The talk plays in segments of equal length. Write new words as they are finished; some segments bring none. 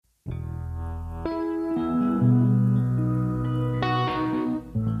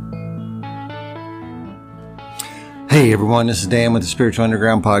Hey everyone, this is Dan with the Spiritual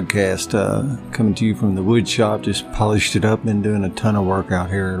Underground Podcast, coming to you from the wood shop. Just polished it up, been doing a ton of work out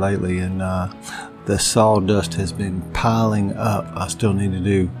here lately, and the sawdust has been piling up. I still need to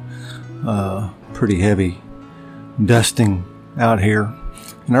do pretty heavy dusting out here,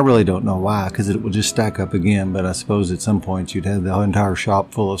 and I really don't know why, because it will just stack up again, but I suppose at some point you'd have the entire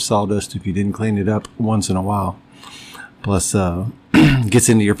shop full of sawdust if you didn't clean it up once in a while. Plus, gets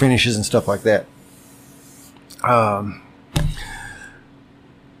into your finishes and stuff like that. My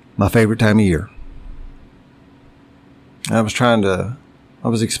favorite time of year. I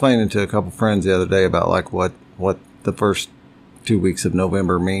was explaining to a couple friends the other day about like what the first 2 weeks of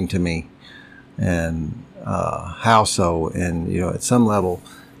November mean to me, and how so. And at some level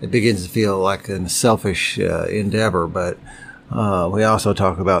it begins to feel like a selfish endeavor, but we also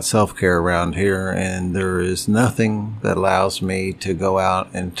talk about self-care around here, and there is nothing that allows me to go out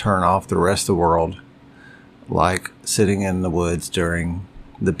and turn off the rest of the world like sitting in the woods during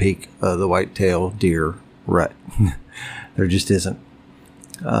the peak of the white-tailed deer rut. There just isn't.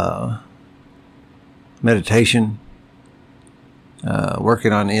 Meditation,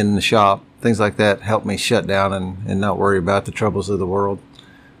 working on in the shop, things like that help me shut down and not worry about the troubles of the world.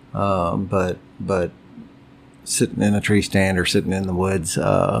 But sitting in a tree stand or sitting in the woods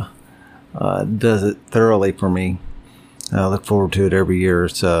does it thoroughly for me. I look forward to it every year.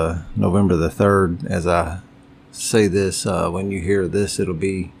 It's November the 3rd. As I say this, when you hear this, it'll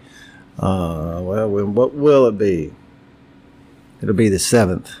be what will it be? It'll be the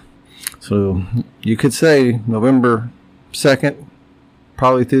 7th. So you could say November 2nd,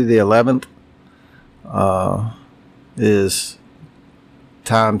 probably through the 11th, is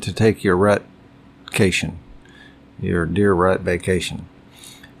time to take your rut vacation, your deer rut vacation.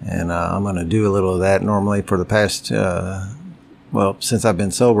 And I'm going to do a little of that. Normally for the past, since I've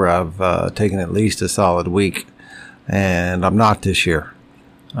been sober, I've taken at least a solid week. And I'm not this year.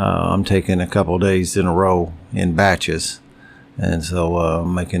 I'm taking a couple of days in a row in batches. And so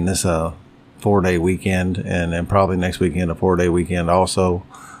I'm making this a 4-day weekend, and then probably next weekend a 4-day weekend also.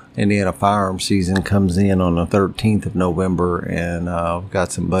 Indiana firearm season comes in on the 13th of November, and I've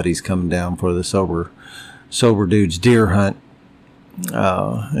got some buddies coming down for the sober dudes deer hunt.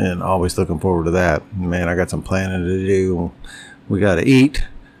 And always looking forward to that. Man, I got some planning to do. We got to eat.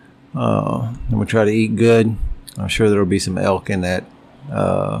 And we try to eat good. I'm sure there'll be some elk in that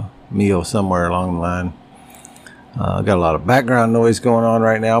meal somewhere along the line. I got a lot of background noise going on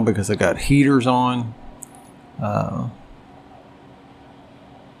right now because I got heaters on.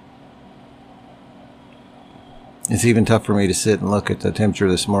 It's even tough for me to sit and look at the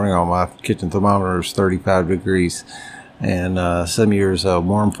temperature this morning. On my kitchen thermometer is 35 degrees. And some years a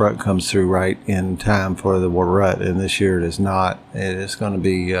warm front comes through right in time for the rut, and this year it is not. It is going to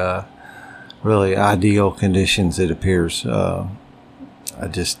be really ideal conditions, it appears.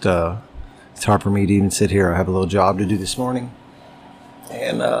 It's hard for me to even sit here. I have a little job to do this morning,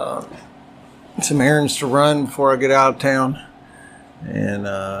 and some errands to run before I get out of town. And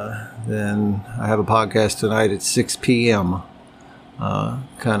then I have a podcast tonight at 6 p.m.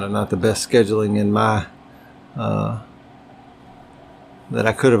 Kind of not the best scheduling in my that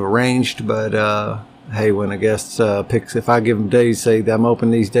I could have arranged, but hey, when a guest picks, if I give them days, say I'm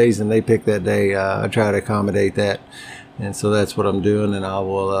open these days, and they pick that day, I try to accommodate that, and so that's what I'm doing. And I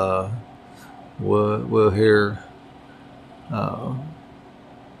will we'll hear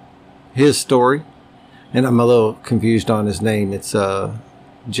his story, and I'm a little confused on his name. It's Jacques,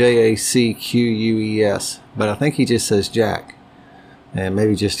 but I think he just says Jack, and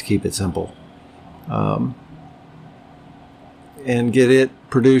maybe just to keep it simple. And get it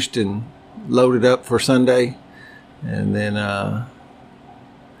produced and loaded up for Sunday, and then have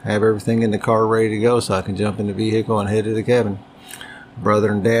everything in the car ready to go so I can jump in the vehicle and head to the cabin.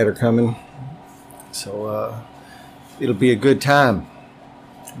 Brother and Dad are coming, so it'll be a good time,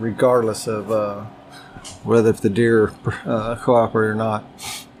 regardless of whether if the deer cooperate or not.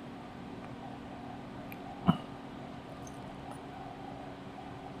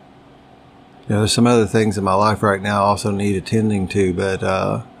 There's some other things in my life right now I also need attending to, but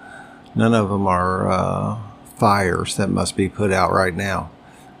none of them are fires that must be put out right now.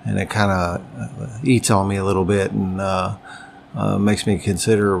 And it kind of eats on me a little bit, and makes me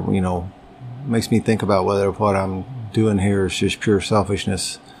consider, makes me think about whether what I'm doing here is just pure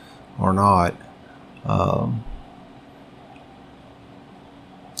selfishness or not. But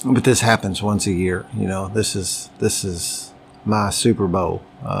this happens once a year. This is my Super Bowl.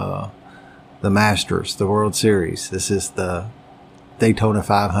 The Masters, the World Series. This is the Daytona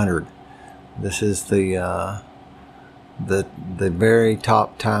 500. This is the very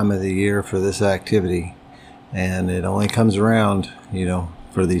top time of the year for this activity, and it only comes around,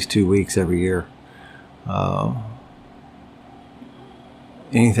 for these 2 weeks every year.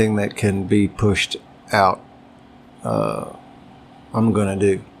 Anything that can be pushed out, I'm going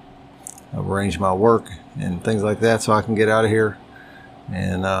to do. Arrange my work and things like that so I can get out of here,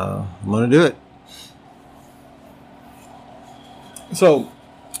 and I'm going to do it. So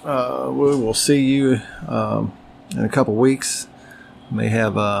we will see you in a couple weeks. May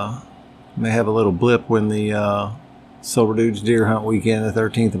have a little blip when the Sober Dudes Deer Hunt weekend, the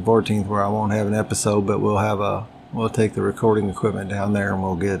 13th and 14th, where I won't have an episode, but we'll take the recording equipment down there and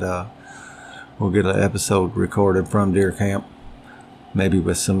we'll get an episode recorded from deer camp, maybe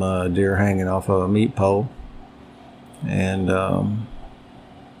with some deer hanging off of a meat pole. And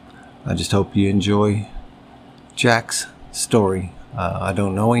I just hope you enjoy Jacques' story. I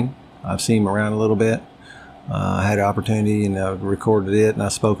don't know him. I've seen him around a little bit. I had an opportunity and recorded it, and I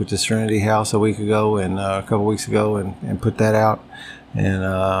spoke at the Serenity House a week ago and a couple weeks ago and put that out. And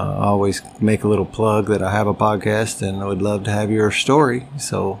I always make a little plug that I have a podcast and I would love to have your story.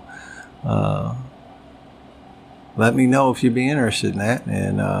 So let me know if you'd be interested in that.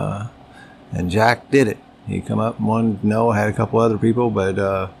 And Jack did it. He come up and wanted to know. I had a couple other people,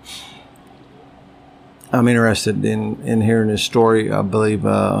 but I'm interested in hearing his story, I believe,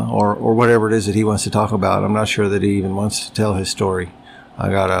 or whatever it is that he wants to talk about. I'm not sure that he even wants to tell his story. I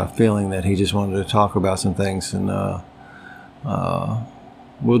got a feeling that he just wanted to talk about some things, and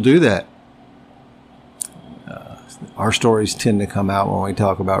we'll do that. Our stories tend to come out when we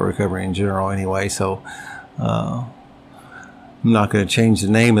talk about recovery in general anyway, so I'm not going to change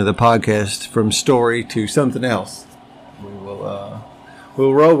the name of the podcast from story to something else.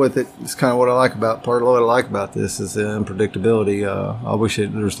 We'll roll with it. It's kind of what I like about this is the unpredictability. I wish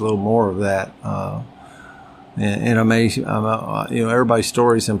there's a little more of that. And everybody's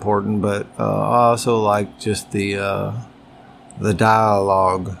story is important, but I also like just the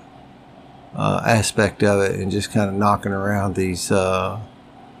dialogue aspect of it, and just kind of knocking around these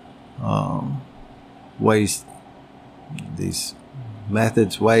ways, these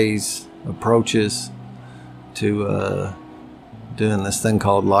methods, ways, approaches to doing this thing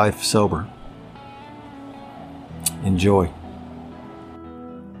called life sober. Enjoy.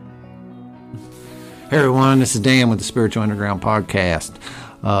 Hey everyone, this is Dan with the Spiritual Underground Podcast.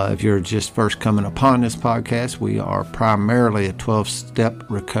 If you're just first coming upon this podcast, we are primarily a 12-step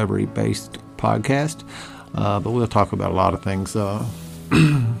recovery-based podcast, but we'll talk about a lot of things.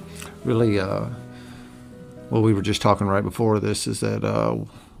 Really, what we were just talking right before this is that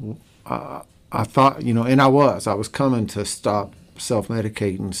I thought, and I was coming to stop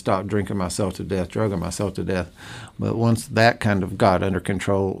self-medicating, stop drinking myself to death, drugging myself to death. But once that kind of got under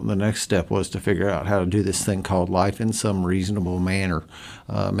control, the next step was to figure out how to do this thing called life in some reasonable manner,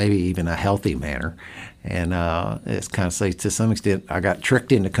 maybe even a healthy manner. And it's kind of say to some extent, I got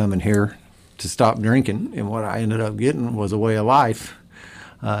tricked into coming here to stop drinking, and what I ended up getting was a way of life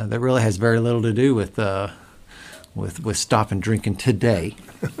that really has very little to do with stopping drinking today.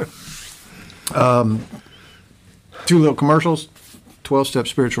 Two little commercials. 12-Step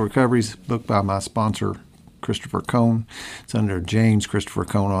Spiritual Recoveries, book by my sponsor, Christopher Cohn. It's under James Christopher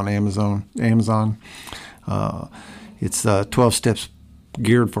Cohn on Amazon. It's 12 steps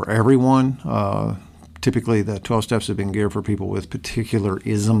geared for everyone. Typically, the 12 steps have been geared for people with particular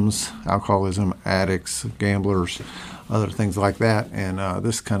isms, alcoholism, addicts, gamblers, other things like that. And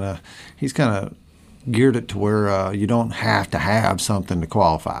he's kind of geared it to where you don't have to have something to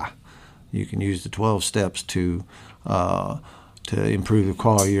qualify. You can use the 12 steps to improve the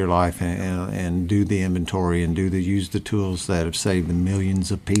quality of your life and do the inventory and use the tools that have saved the millions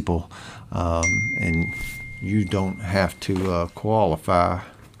of people. And you don't have to qualify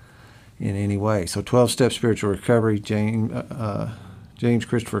in any way. So 12-Step Spiritual Recovery, James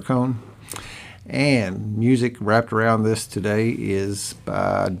Christopher Cohn. And music wrapped around this today is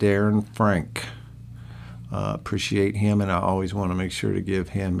by Darren Frank. Appreciate him, and I always want to make sure to give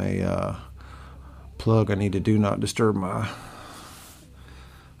him a plug. I need to do not disturb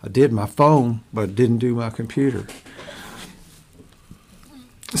I did my phone, but didn't do my computer.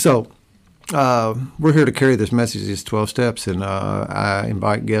 So we're here to carry this message, these 12 steps, and I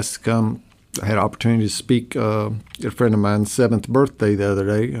invite guests to come. I had an opportunity to speak at a friend of mine's 7th birthday the other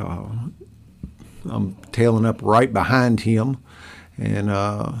day. I'm tailing up right behind him, and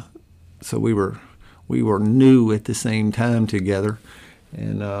so we were new at the same time together,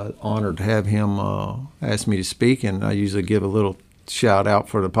 and honored to have him ask me to speak. And I usually give a little shout out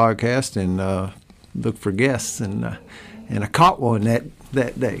for the podcast and look for guests, and I caught one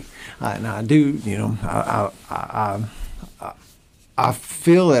that day. And I do, I I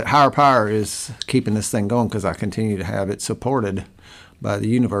feel that higher power is keeping this thing going because I continue to have it supported by the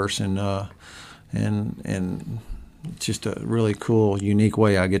universe, and it's just a really cool, unique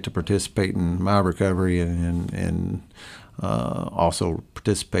way I get to participate in my recovery and also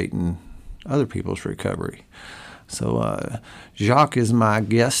participate in other people's recovery. So Jacques is my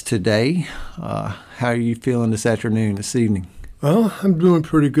guest today. How are you feeling this evening? Well, I'm doing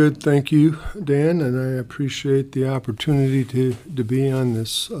pretty good, thank you, Dan, and I appreciate the opportunity to be on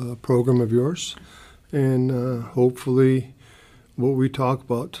this program of yours. And hopefully what we talk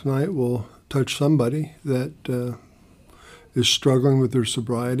about tonight will touch somebody that is struggling with their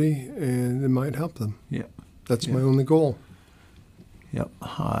sobriety, and it might help them. Yeah. That's my only goal. Yep.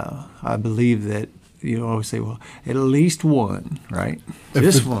 I believe that, I always say, well, at least one, right?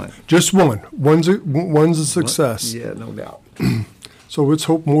 One. Just one. One's a success. Yeah, no doubt. So let's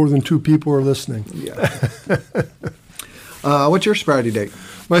hope more than 2 people are listening. Yeah. What's your sobriety date?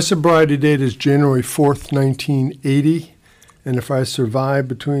 My sobriety date is January 4th, 1980. And if I survive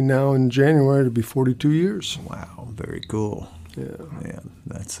between now and January, it'll be 42 years. Wow, very cool. Yeah.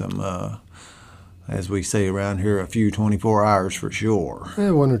 That's some, as we say around here, a few 24 hours for sure.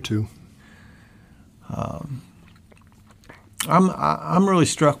 Yeah, 1 or 2. I'm really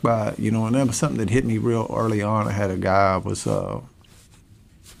struck by, and that was something that hit me real early on. I had a guy,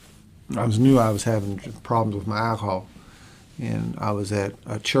 knew I was having problems with my alcohol, and I was at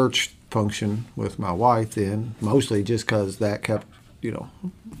a church function with my wife then, mostly just because that kept,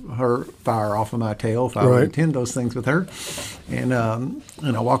 her fire off of my tail if I would attend those things with her. And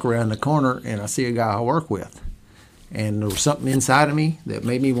I walk around the corner and I see a guy I work with. And there was something inside of me that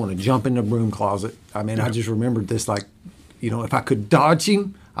made me want to jump in the broom closet. I mean, I just remembered this if I could dodge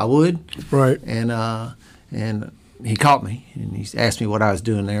him, I would. Right. And he caught me and he asked me what I was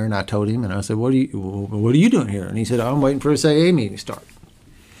doing there, and I told him, and I said, "What are you doing here?" And he said, "I'm waiting for this AA meeting to start."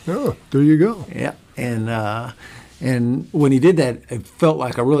 Oh, there you go. Yeah. And when he did that, it felt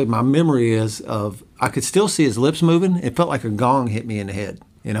like my memory is of, I could still see his lips moving. It felt like a gong hit me in the head.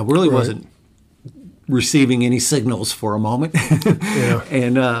 And I really wasn't receiving any signals for a moment.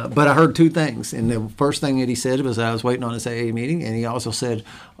 Yeah. But I heard 2 things. And the first thing that he said was I was waiting on this AA meeting. And he also said,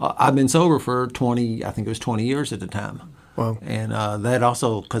 I've been sober for 20 years at the time. Wow. And that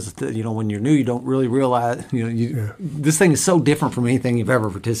also, because, when you're new, you don't really realize, this thing is so different from anything you've ever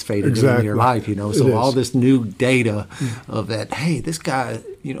participated in your life, So all this new data of that, hey, this guy,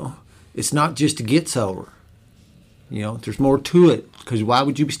 it's not just to get sober. There's more to it, because why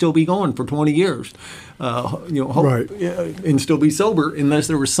would you still be going for 20 years, and still be sober unless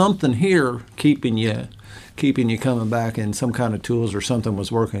there was something here keeping you coming back, and some kind of tools or something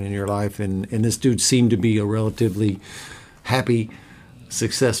was working in your life. And this dude seemed to be a relatively happy,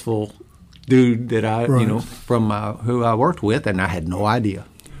 successful dude that I, from who I worked with, and I had no idea.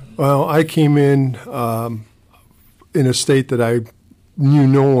 Well, I came in a state that I knew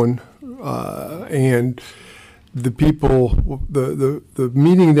no one, and the people, the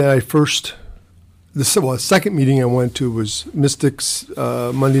meeting that the second meeting I went to was Mystic's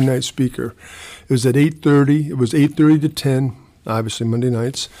Monday night speaker. It was at 8:30. It was 8:30 to 10, obviously Monday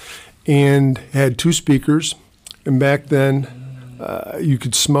nights, and had 2 speakers. And back then, you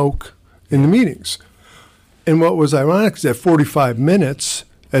could smoke in the meetings. And what was ironic is at 45 minutes,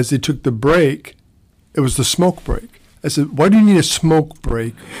 as they took the break, it was the smoke break. I said, why do you need a smoke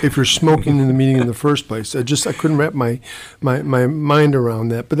break if you're smoking in the meeting in the first place? I couldn't wrap my mind around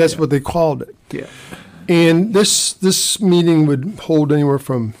that, but that's what they called it. Yeah. And this meeting would hold anywhere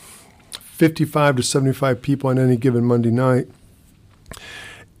from 55 to 75 people on any given Monday night.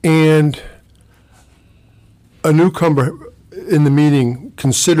 And a newcomer in the meeting,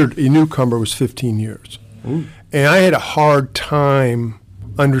 considered a newcomer, was 15 years. Ooh. And I had a hard time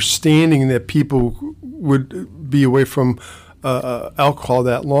understanding that people would be away from alcohol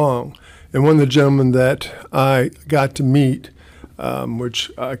that long. And one of the gentlemen that I got to meet, which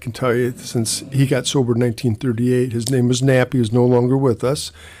I can tell you, since he got sober in 1938, his name was Knapp. He is no longer with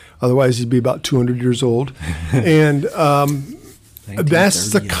us. Otherwise, he'd be about 200 years old. And that's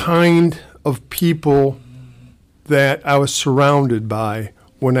the kind of people that I was surrounded by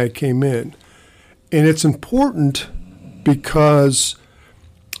when I came in. And it's important because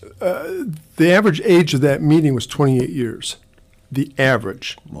the average age of that meeting was 28 years, the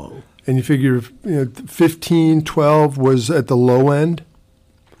average. Whoa. And you figure 15, 12 was at the low end.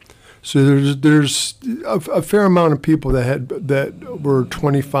 So there's a fair amount of people that were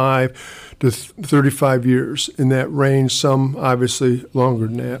 25 to 35 years in that range, some obviously longer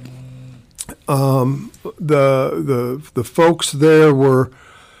than that. The folks there were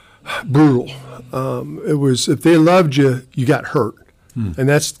brutal. It was, if they loved you, you got hurt. And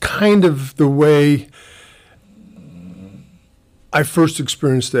that's kind of the way I first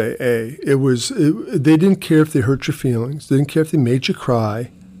experienced AA. They didn't care if they hurt your feelings. They didn't care if they made you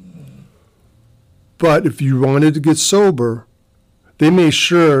cry. But if you wanted to get sober, they made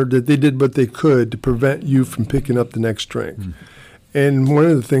sure that they did what they could to prevent you from picking up the next drink. And one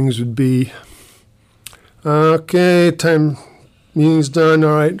of the things would be, okay, meeting's done,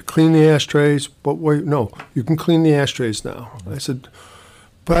 all right, clean the ashtrays. But wait, no, you can clean the ashtrays now. I said,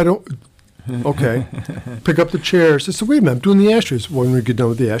 but I don't, okay. Pick up the chairs. I said, wait a minute, I'm doing the ashtrays. When we get done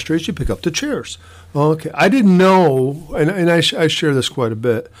with the ashtrays, you pick up the chairs. Okay. I didn't know, and I share this quite a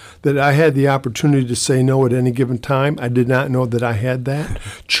bit, that I had the opportunity to say no at any given time. I did not know that I had that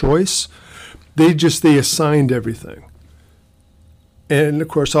choice. They assigned everything. And, of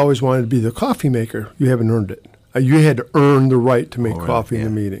course, I always wanted to be the coffee maker. You haven't earned it. You had to earn the right to make coffee in the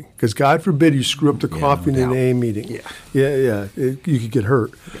meeting. Because God forbid you screw up the coffee in an AA meeting. You could get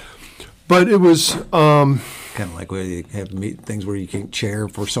hurt. Yeah. But it was kind of like where you have things where you can't chair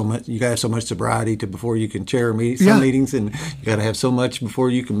for so much. You got to have so much sobriety before you can chair meetings, and you got to have so much before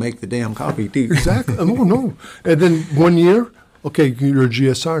you can make the damn coffee too. Exactly. Oh no. And then one year, okay, you're a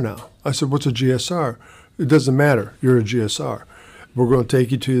GSR now. I said, what's a GSR? It doesn't matter. You're a GSR. We're going to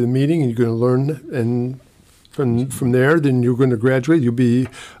take you to the meeting, and you're going to learn, and from there, then you're going to graduate. You'll be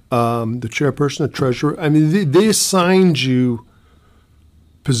the chairperson, the treasurer. I mean, they assigned you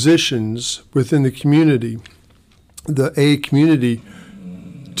positions within the community, the A community,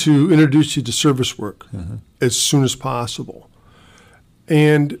 to introduce you to service work as soon as possible.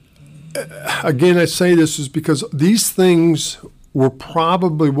 And again, I say this is because these things were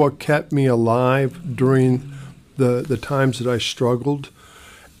probably what kept me alive during the times that I struggled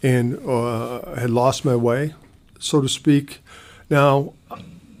and had lost my way, so to speak. Now,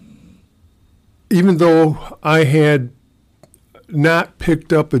 even though I had not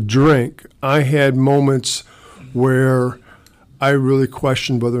picked up a drink, I had moments where I really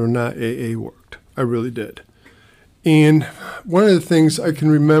questioned whether or not AA worked. I really did. And one of the things I can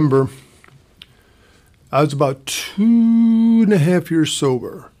remember, I was about 2.5 years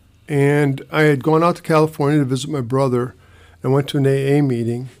sober, and I had gone out to California to visit my brother. I went to an AA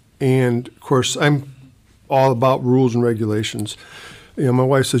meeting, and of course, I'm all about rules and regulations. You know, my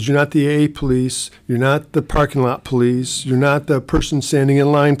wife says, you're not the AA police, you're not the parking lot police, you're not the person standing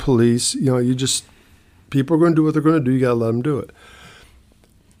in line police. You know, people are going to do what they're going to do, you got to let them do it.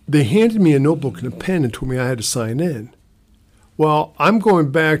 They handed me a notebook and a pen and told me I had to sign in. Well, I'm going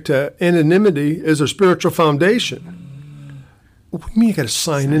back to anonymity as a spiritual foundation. What do you mean you got to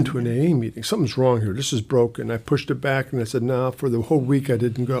sign into an AA meeting? Something's wrong here. This is broken. I pushed it back and I said, no, for the whole week I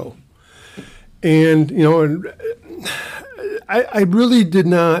didn't go. And, you know, I really did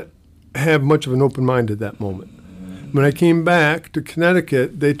not have much of an open mind at that moment. When I came back to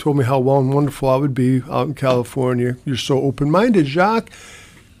Connecticut, they told me how well and wonderful I would be out in California. You're so open-minded, Jacques.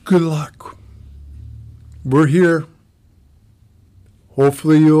 Good luck. We're here.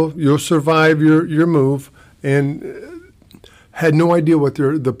 Hopefully you'll survive your move. And had no idea what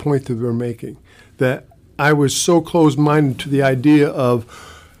the point that they were making. That I was so closed-minded to the idea of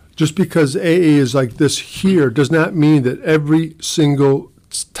just because AA is like this here does not mean that every single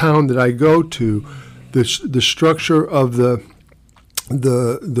town that I go to, the structure of the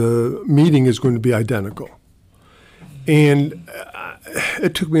meeting is going to be identical. And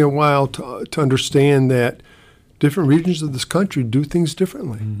it took me a while to understand that different regions of this country do things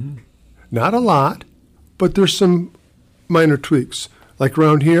differently. Mm-hmm. Not a lot, but there's some minor tweaks. Like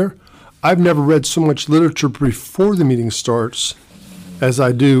around here, I've never read so much literature before the meeting starts as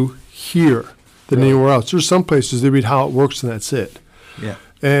I do here than anywhere else. There's some places they read how it works and that's it. Yeah.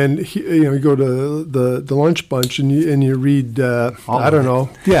 And you go to the lunch bunch and you read I don't know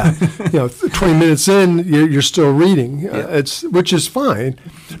 20 minutes in you're still reading. Which is fine.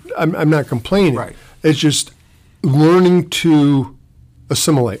 I'm not complaining. Right. It's just learning to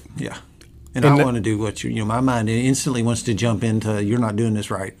assimilate. Yeah. And I want to do what my mind instantly wants to jump into, you're not doing this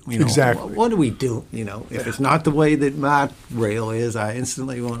right. Exactly. What do we do? If it's not the way that my rail is, I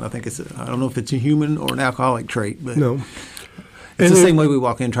instantly want, I don't know if it's a human or an alcoholic trait, but no. It's the same way we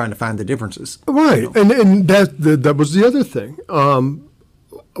walk in trying to find the differences. Right. And that was the other thing.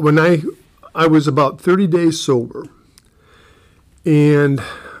 When I was about 30 days sober and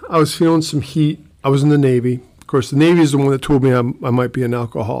I was feeling some heat. I was in the Navy. Of course, the Navy is the one that told me I might be an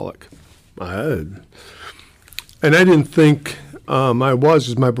alcoholic. And I didn't think I was,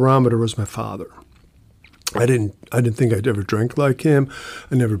 because my barometer was my father. I didn't think I'd ever drank like him.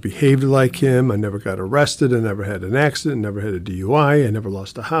 I never behaved like him. I never got arrested. I never had an accident. I never had a DUI. I never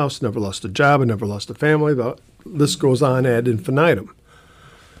lost a house. Never lost a job. I never lost a family. The list goes on ad infinitum.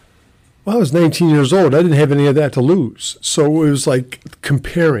 Well, I was 19 years old. I didn't have any of that to lose. So it was like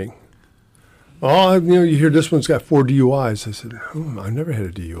comparing. Oh, you hear this one's got 4 DUIs. I said, I never had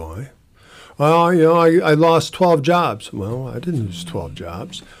a DUI. Well, I lost 12 jobs. Well, I didn't lose 12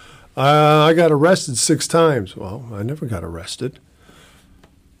 jobs. I got arrested 6 times. Well, I never got arrested.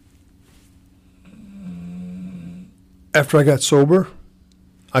 After I got sober,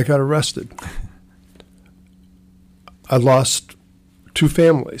 I got arrested. I lost 2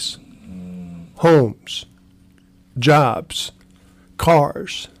 families, homes, jobs,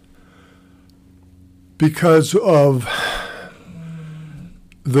 cars, because of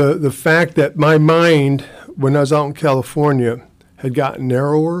the fact that my mind, when I was out in California, had gotten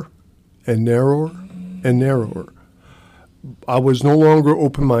narrower and narrower and narrower. I was no longer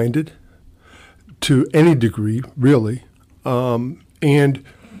open-minded to any degree, really, and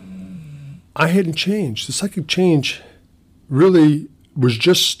I hadn't changed. The psychic change really was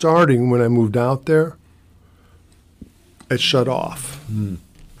just starting when I moved out there. It shut off.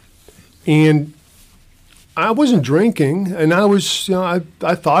 And I wasn't drinking, and I was, I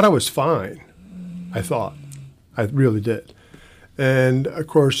thought I was fine. I really did. And of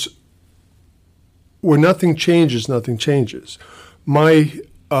course, when nothing changes, nothing changes. My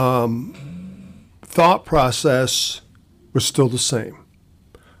thought process was still the same.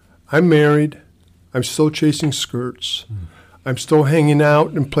 I'm married. I'm still chasing skirts. I'm still hanging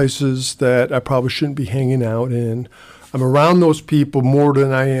out in places that I probably shouldn't be hanging out in. I'm around those people more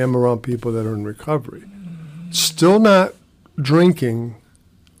than I am around people that are in recovery. Still not drinking,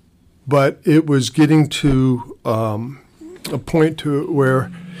 but it was getting to a point to where,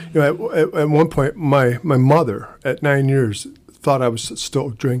 at one point, my mother at 9 years thought I was still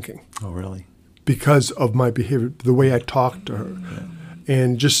drinking. Oh, really? Because of my behavior, the way I talked to her,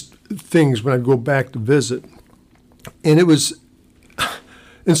 and just things when I'd go back to visit. And it was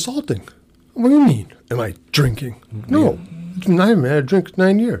insulting. What do you mean? Am I drinking? No. I haven't had a drink in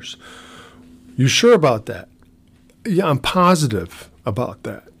 9 years. You sure about that? Yeah, I'm positive about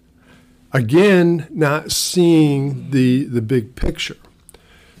that. Again, not seeing the big picture.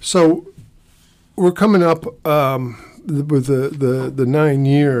 So we're coming up with the 9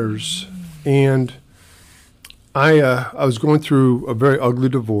 years, and I was going through a very ugly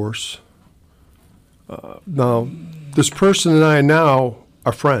divorce. Now, this person and I now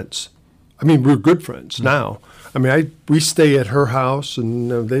are friends. I mean, we're good friends now. I mean, we stay at her house,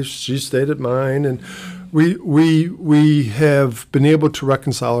 and she stayed at mine, and we have been able to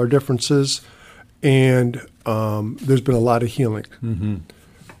reconcile our differences, and there's been a lot of healing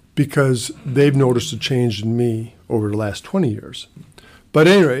because they've noticed a change in me over the last 20 years. But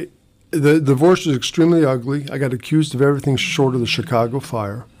at any rate, the divorce was extremely ugly. I got accused of everything short of the Chicago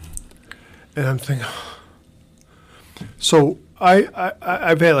fire, and I'm thinking. So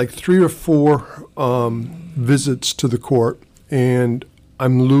I've had like 3 or 4 visits to the court, and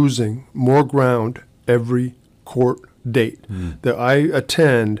I'm losing more ground every court date that I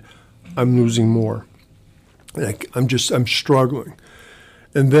attend. I'm losing more. I'm struggling.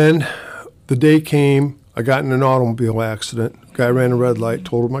 And then the day came. I got in an automobile accident. Guy ran a red light,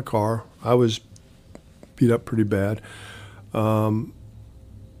 totaled my car. I was beat up pretty bad, and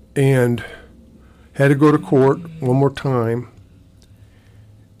had to go to court one more time,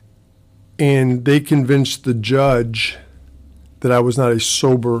 and they convinced the judge that I was not a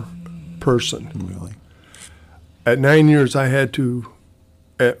sober person. Really? At 9 years, I had to,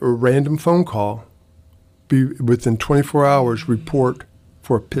 at a random phone call, be within 24 hours, report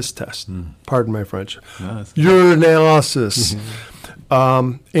for a piss test. Pardon my French. No, Urinalysis.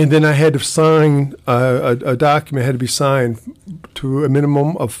 And then I had to sign a document had to be signed to a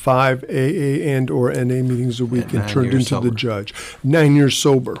minimum of 5 AA and or NA meetings a week and turned into the judge. 9 years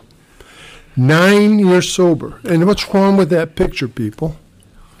sober. 9 years sober. And what's wrong with that picture, people?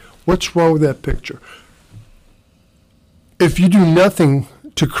 What's wrong with that picture? If you do nothing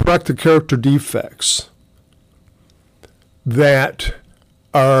to correct the character defects that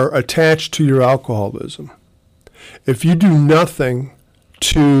are attached to your alcoholism, if you do nothing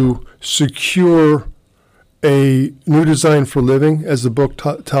to secure a new design for living, as the book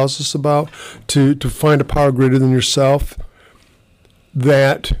tells us about, to find a power greater than yourself,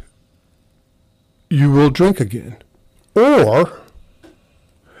 that you will drink again. Or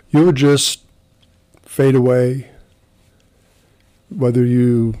you will just fade away, whether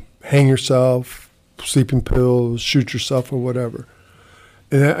you hang yourself, sleeping pills, shoot yourself, or whatever.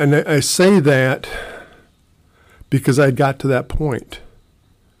 And I say that because I got to that point.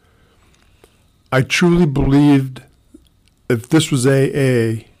 I truly believed if this was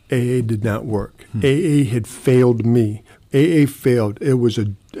AA, AA did not work. AA had failed me AA failed. It was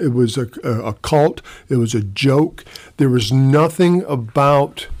a cult. It was a joke. There was nothing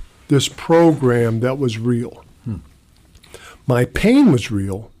about this program that was real. My pain was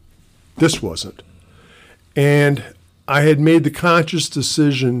real. This wasn't. And I had made the conscious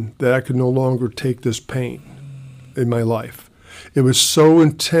decision that I could no longer take this pain in my life. It was so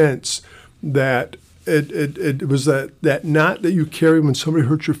intense that it was that knot that you carry when somebody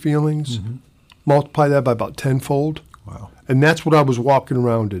hurts your feelings. Multiply that by about tenfold. Wow. And that's what I was walking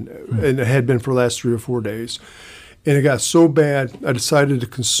around in, and it had been for the last 3 or 4 days. And it got so bad, I decided to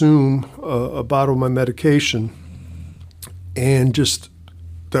consume a bottle of my medication, and just,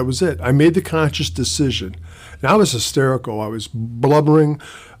 that was it. I made the conscious decision. And I was hysterical. I was blubbering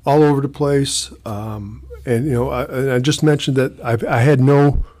all over the place. And I just mentioned that I had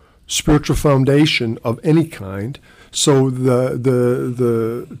no spiritual foundation of any kind. So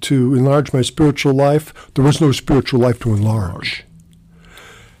to enlarge my spiritual life, there was no spiritual life to enlarge.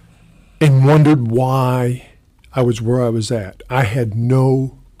 And wondered why I was where I was at. I had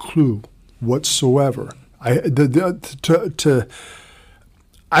no clue whatsoever. I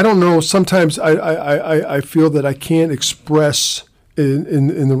don't know. Sometimes I feel that I can't express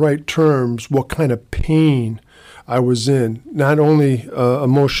in the right terms what kind of pain I was in, not only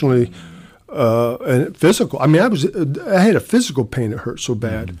emotionally and physical. I mean, I had a physical pain that hurt so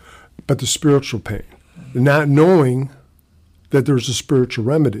bad, but the spiritual pain, not knowing that there was a spiritual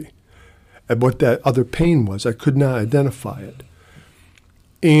remedy, and what that other pain was, I could not identify it.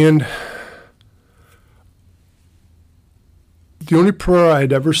 And the only prayer I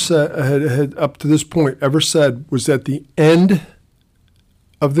had ever said, had up to this point ever said, was at the end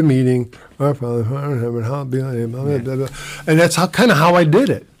of the meeting, "Our Father, who art in heaven, hallowed be thy name," blah, blah, blah, blah. And that's kind of how I did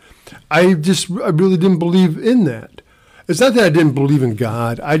it. I really didn't believe in that. It's not that I didn't believe in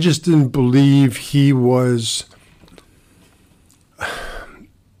God. I just didn't believe He was.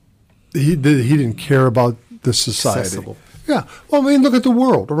 He didn't care about the society. Accessible. Yeah. Well, I mean, look at the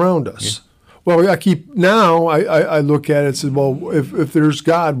world around us. Yeah. Well, I look at it and say, well, if there's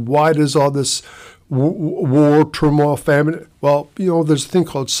God, why does all this war, turmoil, famine? Well, there's a thing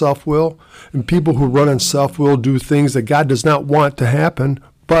called self-will, and people who run on self-will do things that God does not want to happen,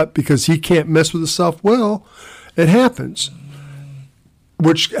 but because He can't mess with the self-will, it happens,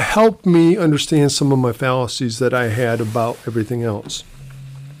 which helped me understand some of my fallacies that I had about everything else.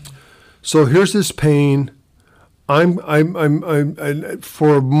 So here's this pain. I'm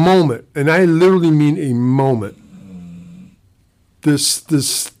for a moment, and I literally mean a moment,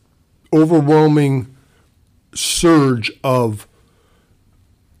 this overwhelming surge of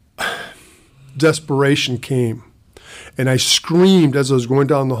desperation came. And I screamed as I was going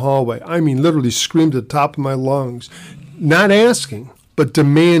down the hallway. I mean, literally screamed at the top of my lungs, not asking, but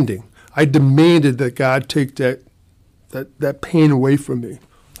demanding. I demanded that God take that pain away from me.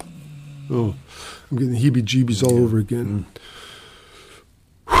 Oh, I'm getting heebie-jeebies all over again.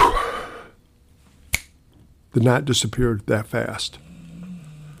 The knot disappeared that fast.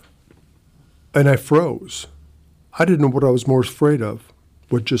 And I froze. I didn't know what I was more afraid of,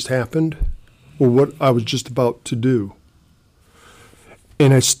 what just happened or what I was just about to do.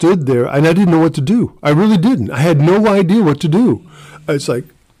 And I stood there, and I didn't know what to do. I really didn't. I had no idea what to do. It's like,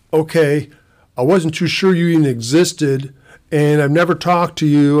 okay, I wasn't too sure you even existed, and I've never talked to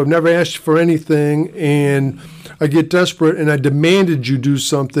you. I've never asked you for anything, and I get desperate, and I demanded you do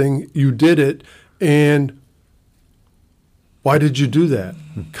something. You did it, and why did you do that?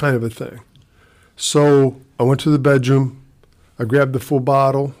 Kind of a thing. So I went to the bedroom. I grabbed the full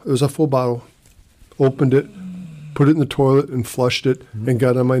bottle. It was a full bottle. Opened it, put it in the toilet, and flushed it, and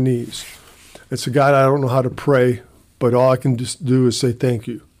got on my knees. And said, God, I don't know how to pray, but all I can just do is say thank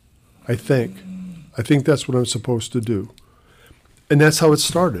you. I think that's what I'm supposed to do. And that's how it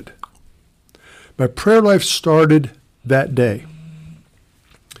started. My prayer life started that day.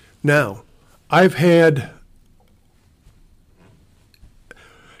 Now, I've had,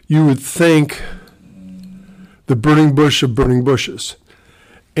 you would think, the burning bush of burning bushes.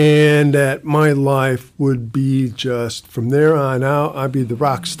 And that my life would be just, from there on out, I'd be the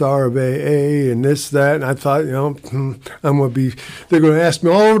rock star of AA and this, that. And I thought, they're going to ask me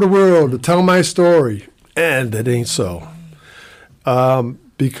all over the world to tell my story. And it ain't so.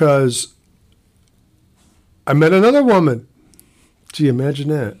 Because I met another woman. Gee, imagine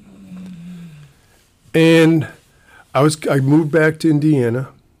that. And I moved back to Indiana.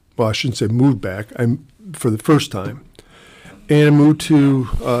 Well, I shouldn't say moved back. For the first time. And I moved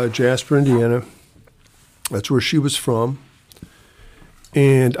to Jasper, Indiana. That's where she was from.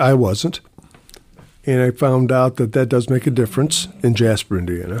 And I wasn't. And I found out that does make a difference in Jasper,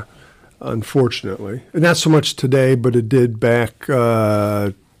 Indiana. unfortunately. And not so much today, but it did back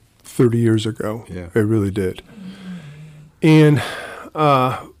 30 years ago. Yeah. It really did. And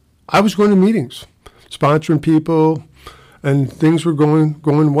I was going to meetings, sponsoring people, and things were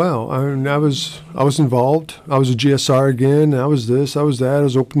going well. I mean, I was involved. I was a GSR again. I was this. I was that. I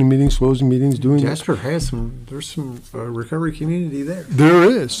was opening meetings, closing meetings, doing. Jasper has there's some recovery community there. There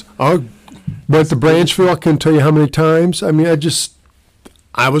is. But the Branchville, I couldn't tell you how many times. I mean,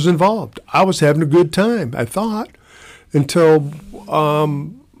 I was involved. I was having a good time, I thought, until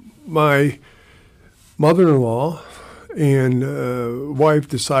my mother-in-law and wife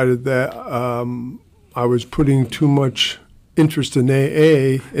decided that I was putting too much interest in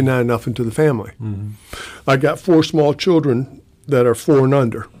AA and not enough into the family. Mm-hmm. I got 4 small children that are 4 and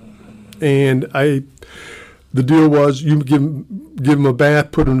under, and the deal was you give them a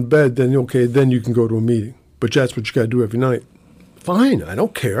bath, put them in bed, then you can go to a meeting. But that's what you got to do every night. Fine, I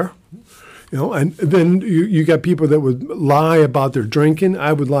don't care. And then you got people that would lie about their drinking.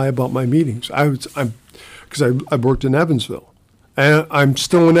 I would lie about my meetings. Because I worked in Evansville. And I'm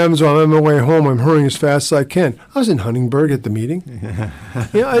still in Evansville. I'm on my way home. I'm hurrying as fast as I can. I was in Huntingburg at the meeting.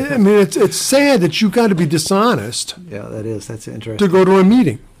 I mean, it's sad that you got to be dishonest. Yeah, that is. That's interesting. To go to a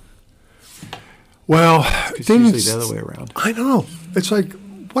meeting. Well, it's usually the other way around. I know. It's like,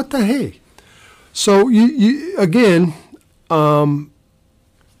 what the hey? So you again,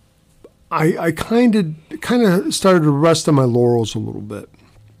 I kind of started to rest on my laurels a little bit.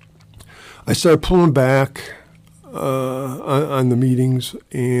 I started pulling back on the meetings,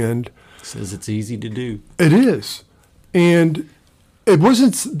 and says it's easy to do. It is, and it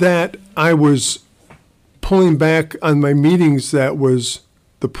wasn't that I was pulling back on my meetings that was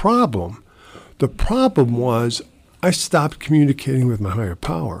the problem. The problem was I stopped communicating with my higher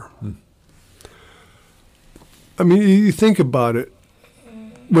power. I mean, you think about it.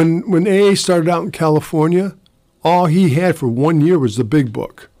 When AA started out in California, all he had for 1 year was the big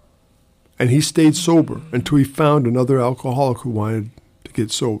book. And he stayed sober until he found another alcoholic who wanted to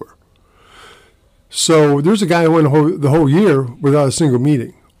get sober. So there's a guy who went the whole year without a single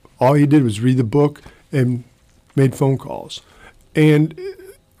meeting. All he did was read the book and made phone calls.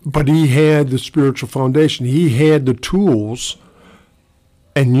 But he had the spiritual foundation. He had the tools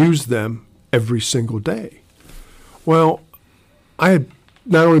and used them every single day. Well, I had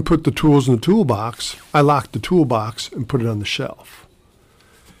not only put the tools in the toolbox, I locked the toolbox and put it on the shelf.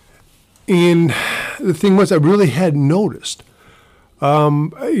 And the thing was, I really hadn't noticed.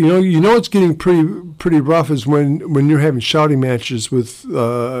 It's getting pretty rough is when you're having shouting matches with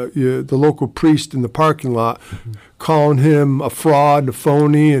the local priest in the parking lot, calling him a fraud, a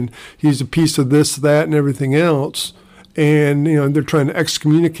phony, and he's a piece of this, that, and everything else. And they're trying to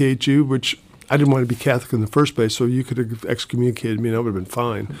excommunicate you, which I didn't want to be Catholic in the first place, so you could have excommunicated me, and that would have been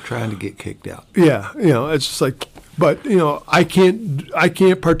fine. I'm trying to get kicked out. Yeah, it's just like. But I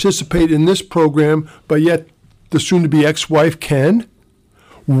can't participate in this program, but yet the soon-to-be ex-wife can.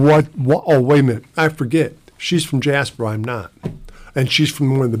 What? Oh, wait a minute! I forget. She's from Jasper. I'm not, and she's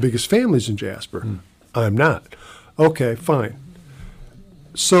from one of the biggest families in Jasper. I'm not. Okay, fine.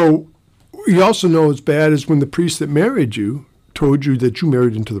 So you also know as bad as when the priest that married you told you that you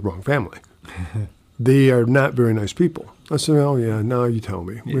married into the wrong family. They are not very nice people. I said, oh yeah, now you tell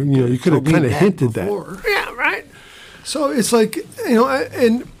me. You could have kind of hinted before. That. Yeah, right. So it's like,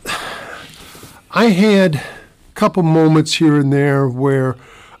 and I had a couple moments here and there where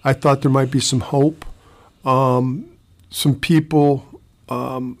I thought there might be some hope. Some people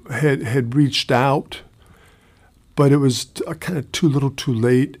had reached out, but it was kind of too little too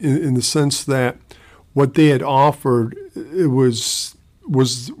late in the sense that what they had offered it was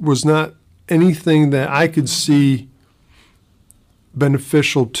not anything that I could see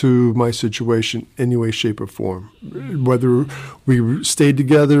beneficial to my situation any way, shape, or form. Whether we stayed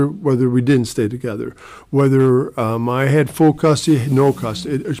together, whether we didn't stay together, whether I had full custody, no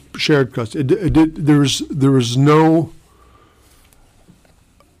custody, shared custody. There was no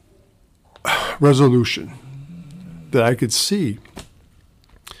resolution that I could see.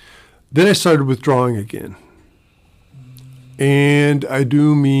 Then I started withdrawing again. And I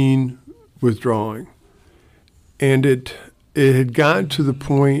do mean withdrawing. And it had gotten to the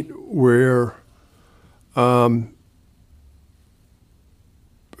point where it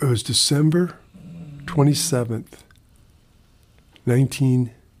was December 27th,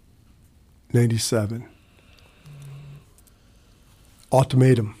 1997.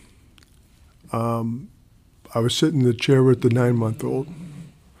 Ultimatum. I was sitting in the chair with the 9-month-old,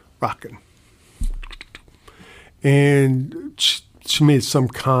 rocking. And she made some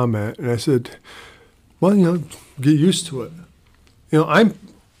comment, and I said, well, get used to it.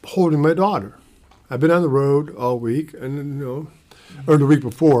 holding my daughter. I've been on the road all week, and or the week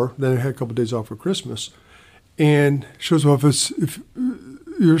before. Then I had a couple of days off for Christmas, and she goes, "Well, if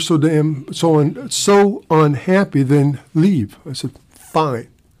you're so unhappy, then leave." I said, "Fine."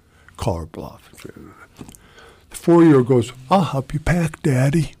 Call her bluff. The 4-year-old goes, "I'll help you pack,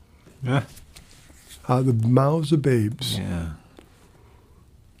 Daddy." Yeah. Out of the mouths of babes. Yeah.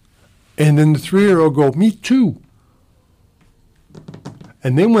 And then the 3-year-old go, "Me too."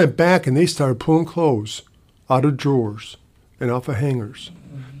 And they went back and they started pulling clothes out of drawers and off of hangers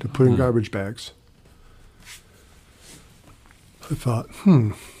to put in garbage bags. I thought,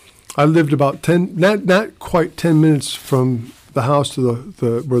 I lived about not quite 10 minutes from the house to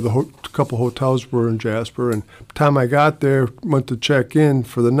where the couple hotels were in Jasper. And by the time I got there, went to check in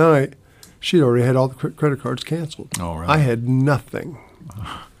for the night, she'd already had all the credit cards canceled. Oh, right. I had nothing.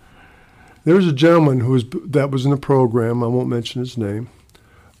 There was a gentleman that was in the program, I won't mention his name,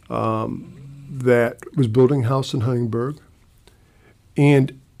 that was building a house in Huntingburg,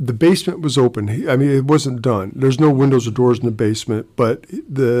 and the basement was open. It wasn't done. There's no windows or doors in the basement, but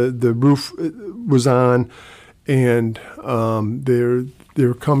the roof was on, and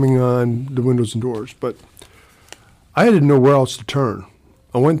they're coming on the windows and doors. But I didn't know where else to turn.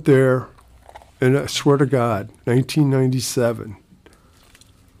 I went there, and I swear to God, 1997.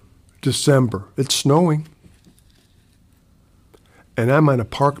 December. It's snowing. And I'm on a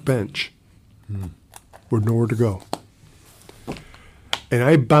park bench with nowhere to go. And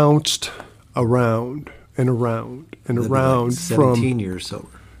I bounced around and around and around 17 years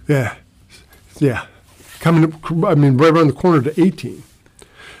sober. Yeah. Coming up, right around the corner to 18.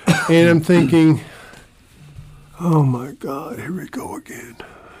 And I'm thinking, oh my God, here we go again.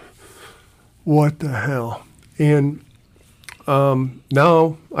 What the hell? And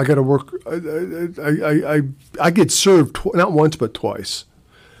now I got to work. I get served not once but twice,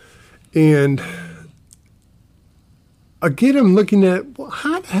 and again I'm looking at, well,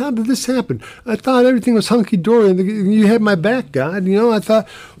 how the hell did this happen? I thought everything was hunky dory, and you had my back, God. I thought,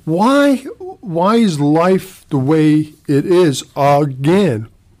 why is life the way it is again?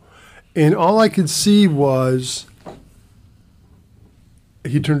 And all I could see was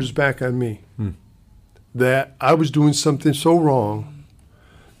he turned his back on me. That I was doing something so wrong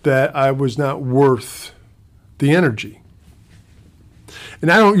that I was not worth the energy. And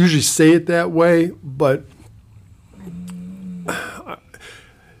I don't usually say it that way, but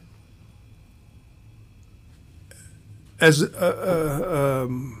as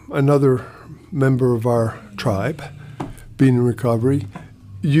another member of our tribe, being in recovery,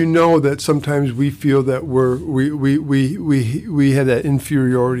 that sometimes we feel that we had that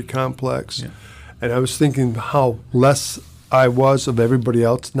inferiority complex. Yeah. And I was thinking how less I was of everybody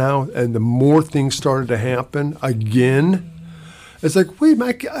else now, and the more things started to happen again, it's like, wait,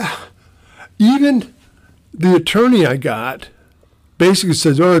 my God. Even the attorney I got basically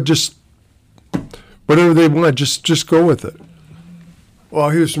says, "Oh, just whatever they want, just go with it."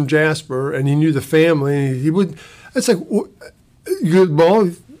 Well, he was from Jasper, and he knew the family. And he would. It's like, well,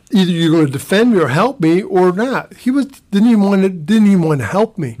 either you're going to defend me or help me or not. Didn't even want to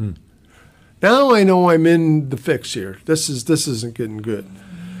help me. Now I know I'm in the fix here. This isn't getting good.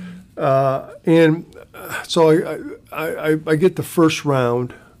 And so I get the first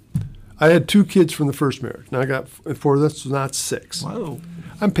round. I had 2 kids from the first marriage. Now I got 4. That's not 6. Wow.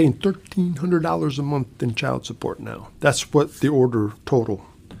 I'm paying $1,300 a month in child support now. That's what the order total.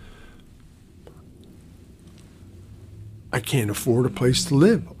 I can't afford a place to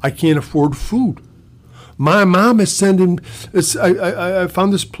live. I can't afford food. My mom is sending. I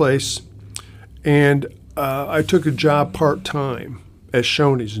found this place. And I took a job part-time at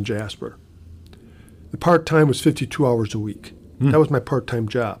Shoney's in Jasper. The part-time was 52 hours a week. That was my part-time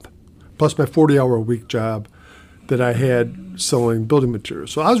job, plus my 40-hour-a-week job that I had selling building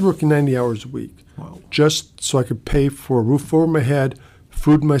materials. So I was working 90 hours a week, just so I could pay for a roof over my head,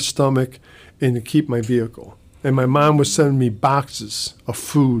 food in my stomach, and to keep my vehicle. And my mom was sending me boxes of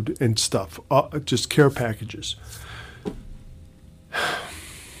food and stuff, just care packages.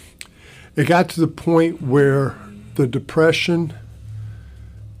 It got to the point where the depression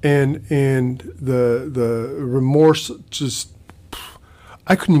and the remorse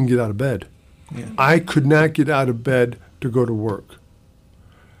I couldn't even get out of bed. Yeah. I could not get out of bed to go to work.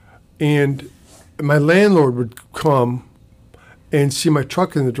 And my landlord would come and see my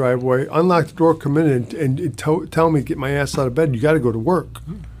truck in the driveway, unlock the door, come in and tell me to get my ass out of bed. You got to go to work.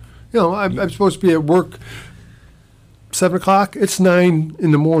 I'm supposed to be at work 7 o'clock, it's 9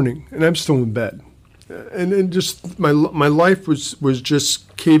 in the morning, and I'm still in bed. And just my life was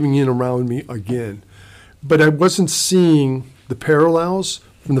just caving in around me again. But I wasn't seeing the parallels,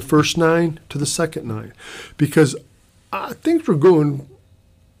 from the first 9 to the second 9, because things were going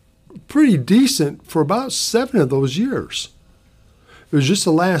pretty decent for about 7 of those years. It was just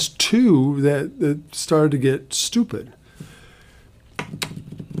the last 2 that started to get stupid.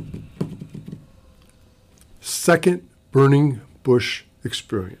 Second burning bush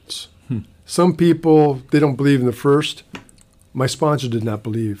experience. Some people, they don't believe in the first. My sponsor did not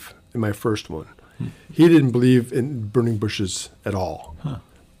believe in my first one. He didn't believe in burning bushes at all.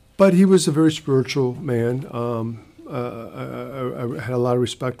 But he was a very spiritual man. I had a lot of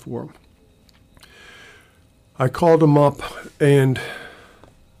respect for him. I called him up and,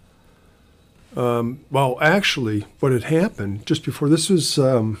 well, actually, what had happened just before this was,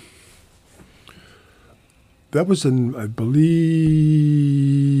 that was in, I believe,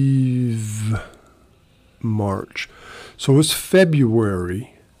 March. So it was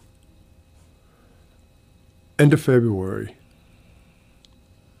February, end of February.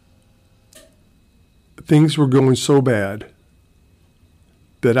 Things were going so bad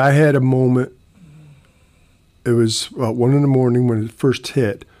that I had a moment. It was about 1 in the morning when it first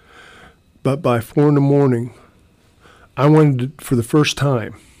hit. But by 4 in the morning, I wanted to, for the first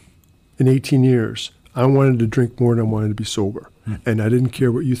time in 18 years, I wanted to drink more than I wanted to be sober. And I didn't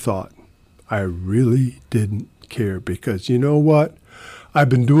care what you thought. I really didn't care, because you know what? I've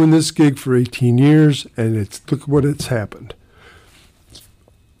been doing this gig for 18 years, and look what it's happened.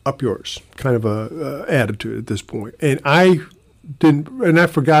 Up yours, kind of a attitude at this point. And I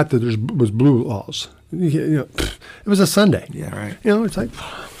forgot that there was blue laws. It was a Sunday. Yeah, right. It's like,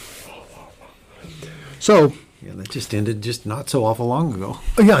 so. Yeah, that just ended just not so awful long ago.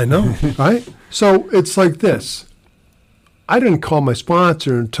 Yeah, I know, right? So it's like this. I didn't call my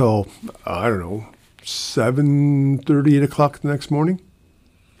sponsor until, I don't know, 7:30, 8 o'clock the next morning.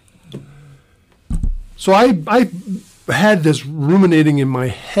 So I had this ruminating in my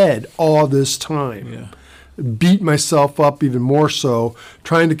head all this time. Yeah. Beat myself up even more so,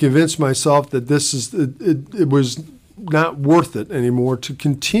 trying to convince myself that it was not worth it anymore to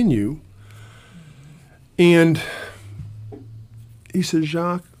continue. And he said,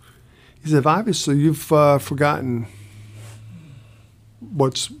 Jacques, he said, obviously you've forgotten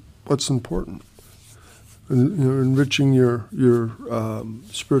what's important, enriching your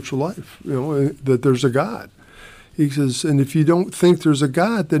spiritual life, that there's a God. He says, and if you don't think there's a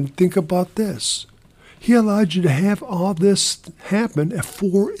God, then think about this. He allowed you to have all this happen at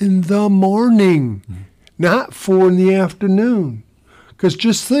 4 in the morning, not 4 in the afternoon. Because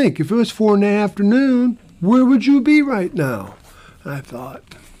just think, if it was 4 in the afternoon, where would you be right now? And I thought,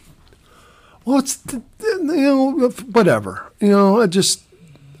 well, it's, whatever.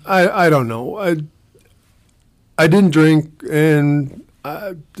 I don't know. I didn't drink, and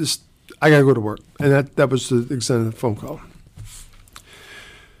I got to go to work. And that was the extent of the phone call.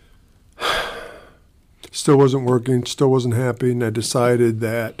 Still wasn't working, still wasn't happy, and I decided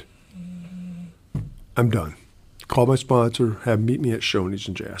that I'm done. Call my sponsor, have him meet me at Shoney's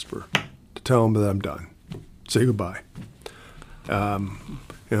in Jasper to tell him that I'm done. Say goodbye. Went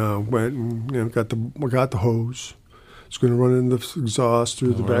and got the hose. Was going to run in the exhaust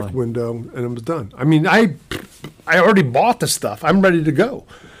through the back window, and I was done. I mean, I already bought the stuff. I'm ready to go.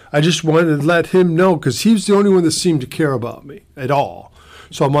 I just wanted to let him know, because he was the only one that seemed to care about me at all.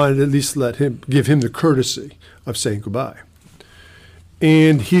 So I wanted to at least give him the courtesy of saying goodbye.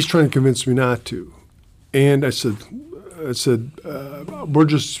 And he's trying to convince me not to. And I said, I'm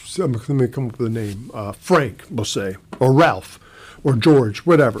going to come up with a name. Frank, we'll say, or Ralph, or George,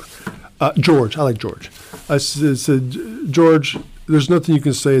 whatever. George, I like George. I said, George, there's nothing you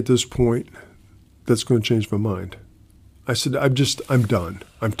can say at this point that's going to change my mind. I said, I'm done.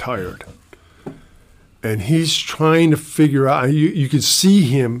 I'm tired. And he's trying to figure out, you could see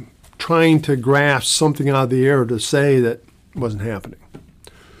him trying to grasp something out of the air to say that wasn't happening.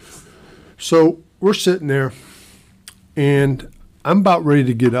 So we're sitting there, and I'm about ready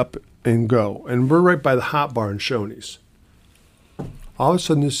to get up and go. And we're right by the hot bar in Shoney's. All of a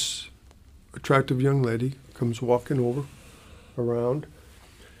sudden, this attractive young lady comes walking around.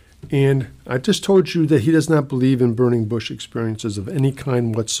 And I just told you that he does not believe in burning bush experiences of any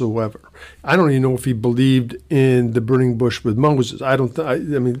kind whatsoever. I don't even know if he believed in the burning bush with Moses. I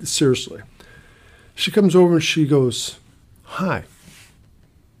mean, seriously. She comes over and she goes, hi.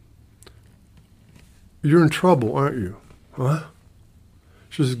 You're in trouble, aren't you? Huh?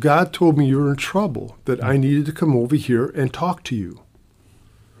 She says, God told me you were in trouble, that I needed to come over here and talk to you.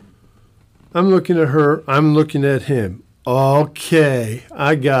 I'm looking at her. I'm looking at him. Okay,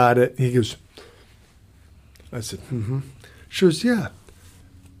 I got it. He goes, I said, mm-hmm. She goes, yeah,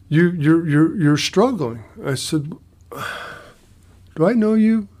 you're struggling. I said, do I know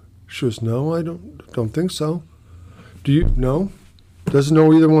you? She goes, no, I don't think so. Do you? No. Doesn't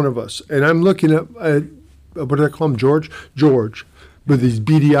know either one of us. And I'm looking at what did I call him, George? George, with these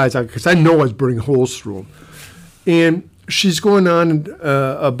beady eyes, because I know I was burning holes through him. And she's going on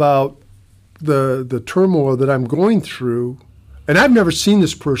about the turmoil that I'm going through. And I've never seen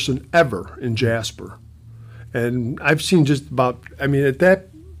this person ever in Jasper. And I've seen just about, I mean, at that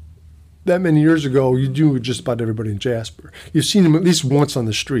many years ago, you do just about everybody in Jasper. You've seen him at least once on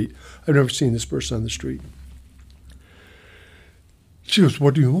the street. I've never seen this person on the street. She goes,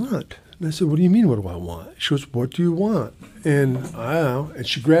 what do you want? And I said, what do you mean, what do I want? She goes, what do you want? And I don't know. And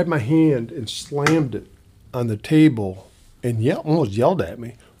she grabbed my hand and slammed it on the table and almost yelled at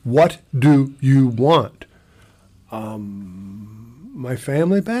me. What do you want? My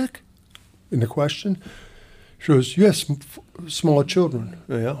family back? In the question. She goes, yes, small children.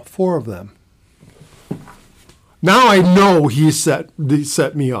 Yeah, 4 of them. Now I know he set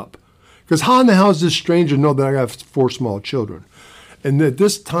me up. Because how in the hell does this stranger know that I have 4 small children? And at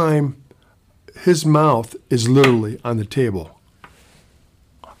this time, his mouth is literally on the table.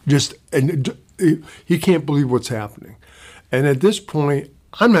 And he can't believe what's happening. And at this point,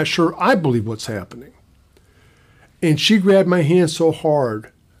 I'm not sure I believe what's happening. And she grabbed my hand so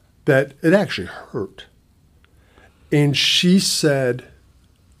hard that it actually hurt. And she said,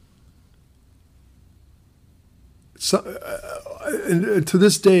 and to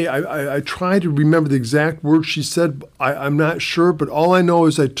this day, I try to remember the exact words she said. I'm not sure, but all I know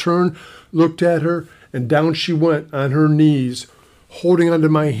is I turned, looked at her, and down she went on her knees, holding onto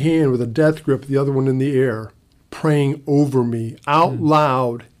my hand with a death grip, the other one in the air, praying over me out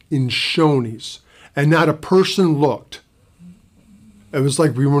loud in Shoney's. And not a person looked. It was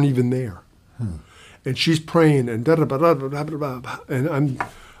like we weren't even there. And she's praying, and and I'm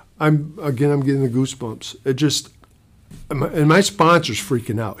getting the goosebumps. It just, and my sponsor's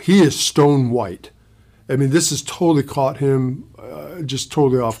freaking out. He is stone white. I mean, this has totally caught him just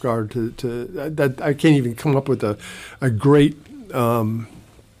totally off guard. That I can't even come up with a great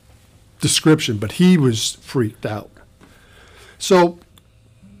description, but he was freaked out. So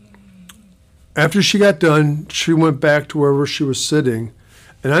after she got done, she went back to wherever she was sitting,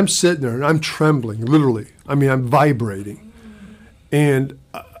 and I'm sitting there, and I'm trembling, literally. I mean, I'm vibrating. And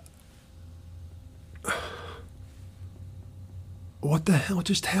what the hell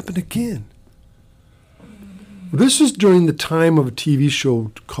just happened again? This is during the time of a TV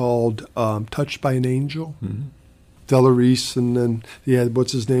show called Touched by an Angel. Mm-hmm. Della Reese, and then he had,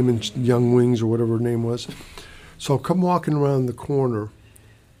 what's his name, in Young Wings or whatever her name was. So I come walking around the corner,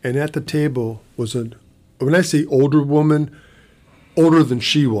 and at the table was when I say older woman, older than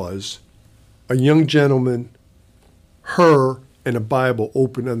she was, a young gentleman, her, and a Bible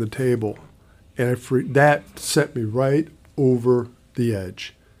open on the table. And that set me right over the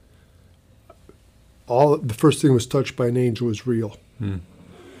edge. The first thing was Touched by an Angel was real.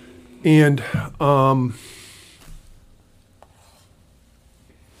 And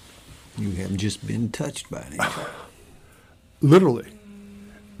you have just been touched by an angel. Literally.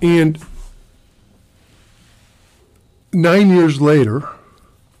 And 9 years later,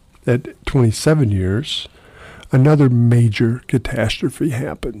 at 27 years, another major catastrophe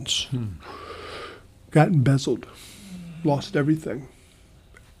happens. Got embezzled. Lost everything.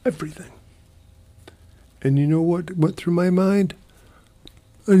 Everything. And you know what went through my mind?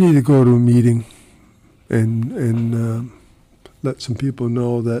 I need to go to a meeting and let some people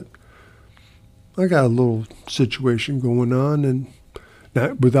know that I got a little situation going on, and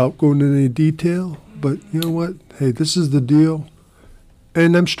not without going into any detail, but you know what? Hey, this is the deal,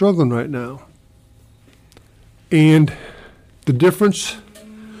 and I'm struggling right now. And the difference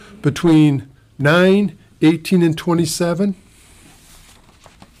between 9, 18, and 27,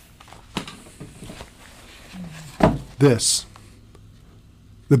 the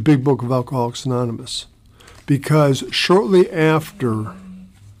Big Book of Alcoholics Anonymous. Because shortly after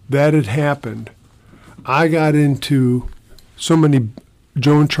that had happened, I got into so many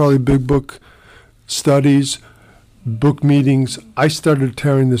Joe and Charlie Big Book studies, book meetings. I started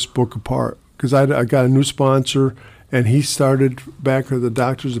tearing this book apart because I got a new sponsor, and he started back with the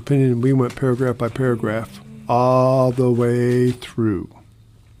doctor's opinion, and we went paragraph by paragraph all the way through,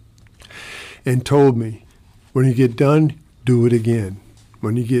 and told me, when you get done, do it again.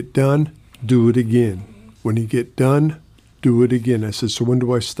 When you get done, do it again. When you get done, do it again. I said, so when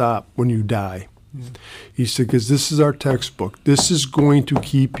do I stop? When you die. He said, because this is our textbook. This is going to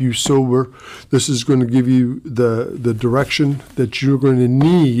keep you sober. This is going to give you the direction that you're going to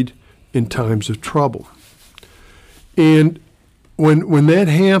need in times of trouble. And when that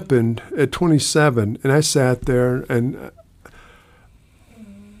happened at 27, and I sat there, and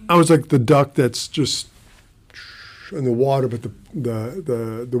I was like the duck that's just in the water, but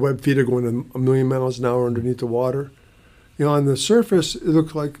the web feet are going a million miles an hour underneath the water. You know, on the surface, it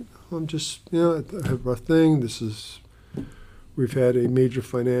looked like I'm just, you know, I have a thing. We've had a major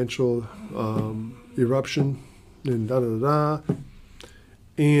financial eruption and da-da-da-da.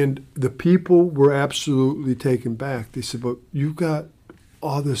 And the people were absolutely taken back. They said, but you've got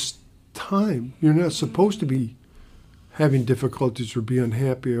all this time. You're not supposed to be having difficulties or be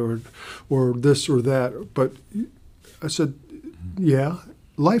unhappy or this or that. But I said, yeah,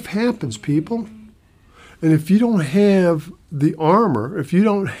 life happens, people. And if you don't have the armor, if you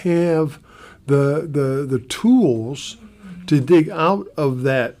don't have the tools to dig out of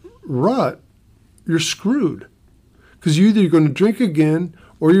that rut, you're screwed. Because you're either going to drink again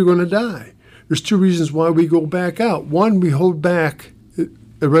or you're going to die. There's two reasons why we go back out. One, we hold back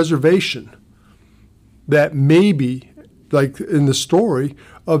a reservation that maybe, like in the story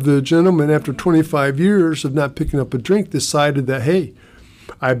of the gentleman after 25 years of not picking up a drink, decided that, hey,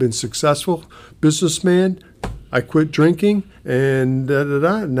 I've been successful businessman, I quit drinking, and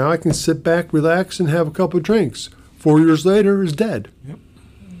da-da-da. Now I can sit back, relax, and have a couple of drinks. 4 years later, he's dead. Yep.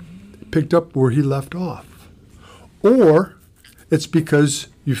 Picked up where he left off. Or it's because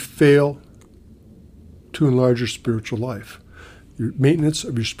you fail to enlarge your spiritual life, your maintenance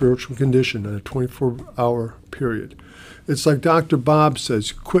of your spiritual condition in a 24-hour period. It's like Dr. Bob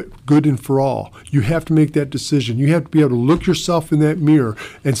says, quit good and for all. You have to make that decision. You have to be able to look yourself in that mirror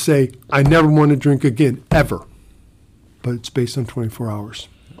and say, I never want to drink again, ever. But it's based on 24 hours.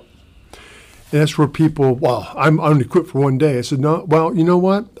 And that's where people, well, I'm going to quit for one day. I said, no, well, you know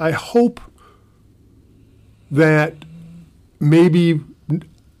what? I hope that maybe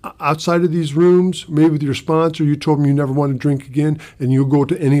outside of these rooms, maybe with your sponsor, you told them you never want to drink again, and you'll go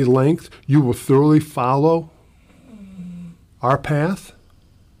to any length. You will thoroughly follow our path.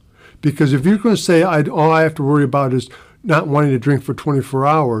 Because if you're going to say, all I have to worry about is not wanting to drink for 24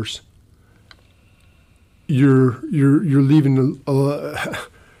 hours, you're leaving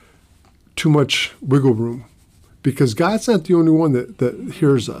too much wiggle room, because God's not the only one that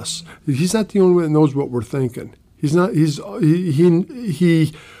hears us. He's not the only one that knows what we're thinking. He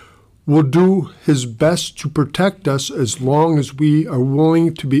will do his best to protect us as long as we are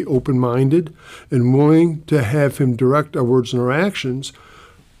willing to be open-minded and willing to have him direct our words and our actions.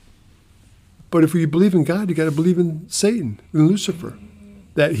 But if we believe in God, you got to believe in Satan and Lucifer,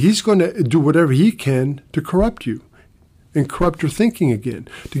 that he's going to do whatever he can to corrupt you and corrupt your thinking again,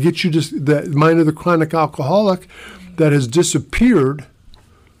 to get you just the mind of the chronic alcoholic that has disappeared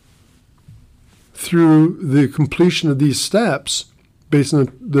through the completion of these steps based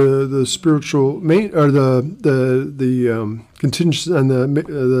on the spiritual contingency on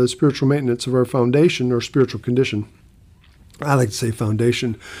the spiritual maintenance of our foundation or spiritual condition. I like to say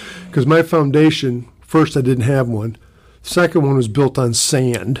foundation, because my foundation, first, I didn't have one. Second one was built on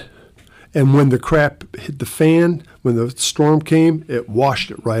sand. And when the crap hit the fan, when the storm came, it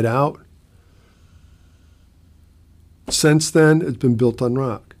washed it right out. Since then, it's been built on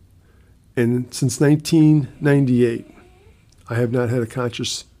rock. And since 1998, I have not had a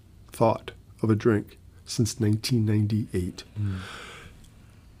conscious thought of a drink since 1998.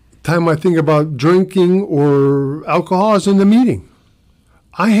 Time I think about drinking or alcohol is in the meeting.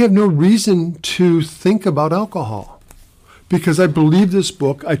 I have no reason to think about alcohol because I believe this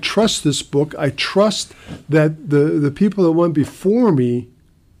book. I trust this book. I trust that the people that went before me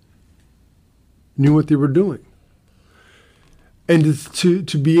knew what they were doing. And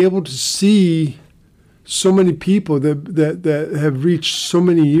to be able to see so many people that have reached so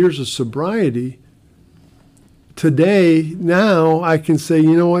many years of sobriety, today, now I can say,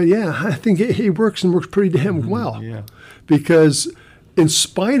 you know what, yeah, I think it works and works pretty damn well. Yeah. Because in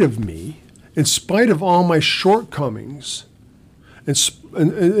spite of me, in spite of all my shortcomings,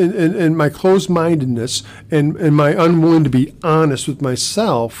 and my closed-mindedness and my unwilling to be honest with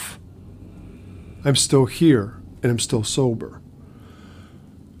myself, I'm still here and I'm still sober.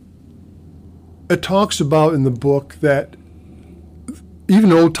 It talks about in the book that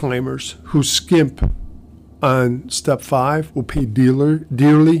even old-timers who skimp on step 5 will pay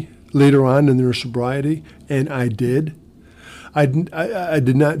dearly later on in their sobriety, and I did. I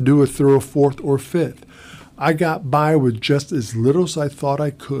did not do a thorough 4th or 5th. I got by with just as little as I thought I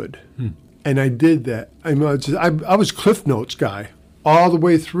could, and I did that. I was Cliff Notes guy all the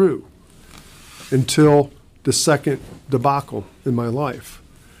way through until the second debacle in my life.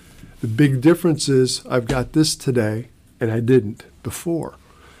 The big difference is I've got this today, and I didn't before.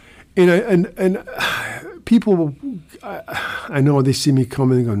 And people, I know they see me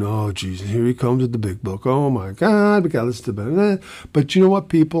coming and go, no, Jesus, here he comes with the big book. Oh, my God, we got to listen to that. But you know what,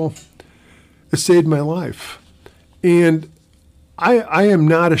 people? It saved my life. And I am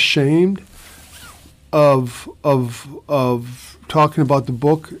not ashamed of talking about the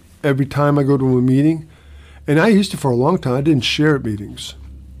book every time I go to a meeting. And I used to for a long time. I didn't share at meetings.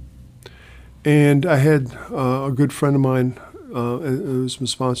 And I had a good friend of mine, it was my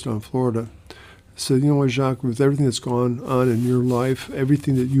sponsor down in Florida, said, you know what, Jacques, with everything that's gone on in your life,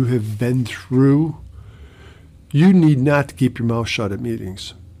 everything that you have been through, you need not to keep your mouth shut at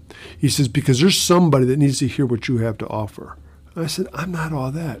meetings. He says, because there's somebody that needs to hear what you have to offer. I said, I'm not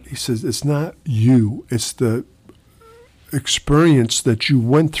all that. He says, it's not you. It's the experience that you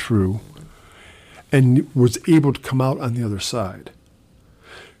went through and was able to come out on the other side.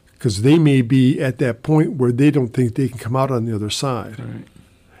 Because they may be at that point where they don't think they can come out on the other side. Right.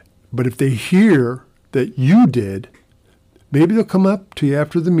 But if they hear that you did, maybe they'll come up to you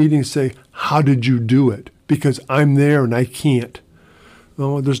after the meeting and say, how did you do it? Because I'm there and I can't.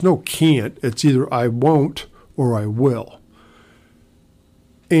 Well, there's no can't. It's either I won't or I will.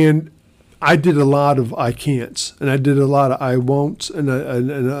 And I did a lot of I can'ts, and I did a lot of I won'ts, and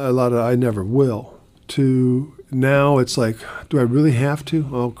a lot of I never will. To now it's like, do I really have to?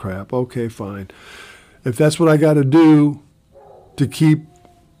 Oh, crap. Okay, fine. If that's what I got to do to keep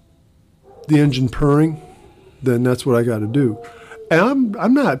the engine purring, then that's what I got to do. And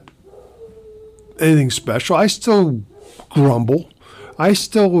I'm not anything special. I still grumble. I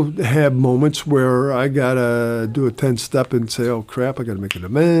still have moments where I got to do a 10-step and say, oh, crap, I got to make an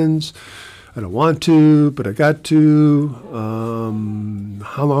amends. I don't want to, but I got to.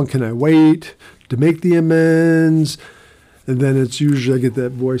 How long can I wait to make the amends? And then it's usually I get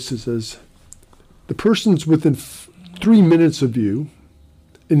that voice that says, the person's within 3 minutes of you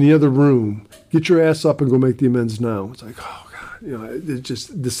in the other room. Get your ass up and go make the amends now. It's like, oh, God, you know, it's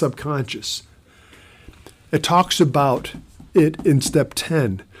just the subconscious. It talks about it in step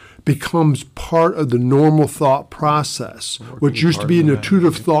 10 becomes part of the normal thought process, which used to be an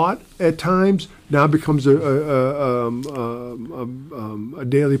intuitive thought at times, now becomes a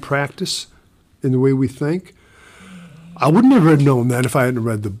daily practice in the way we think. I would never have known that if I hadn't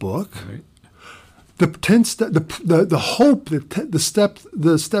read the book. Right. The 10 step, the hope that the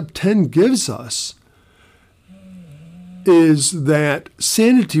step 10 gives us is that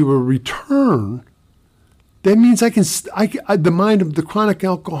sanity will return. That means the mind of the chronic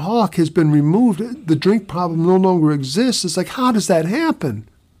alcoholic has been removed. The drink problem no longer exists. It's like, how does that happen?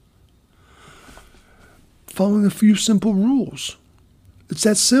 Following a few simple rules. It's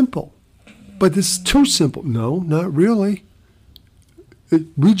that simple. But it's too simple. No, not really.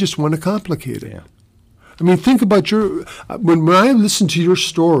 We just want to complicate it. Yeah. I mean, think about when I listen to your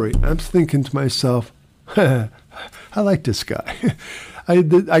story, I'm thinking to myself, I like this guy.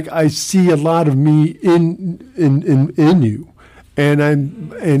 I see a lot of me in you, and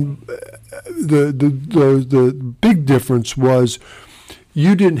the big difference was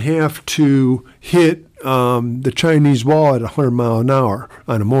you didn't have to hit the Chinese wall at 100 miles an hour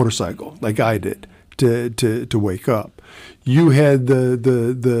on a motorcycle like I did to wake up. You had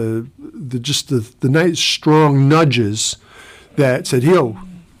the nice strong nudges that said, "Yo,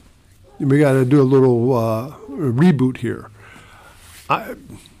 we got to do a little reboot here." I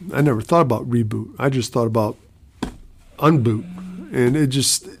never thought about reboot. I just thought about unboot. And it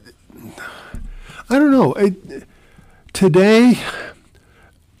just, I don't know. Today,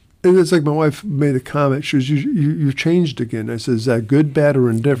 it's like my wife made a comment. She goes, you changed again. I said, is that good, bad, or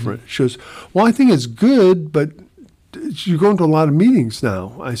indifferent? She goes, well, I think it's good, but you're going to a lot of meetings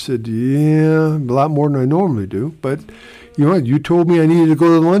now. I said, yeah, a lot more than I normally do. But you know what? You told me I needed to go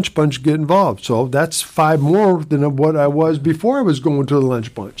to the lunch bunch and get involved. So that's 5 more than what I was before I was going to the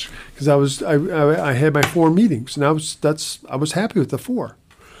lunch bunch, because I had my 4 meetings, and I was happy with the 4.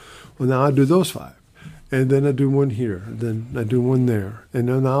 Well, now I do those 5, and then I do one here, and then I do one there, and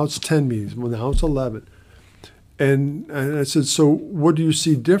then now it's 10 meetings. Well, now it's 11. And I said, so what do you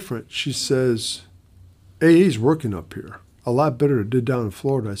see different? She says, AA's working up here a lot better than it did down in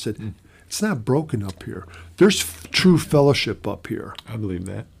Florida. I said, it's not broken up here. There's true fellowship up here. I believe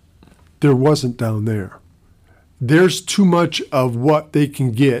that. There wasn't down there. There's too much of what they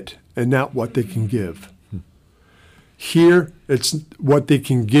can get and not what they can give. Here, it's what they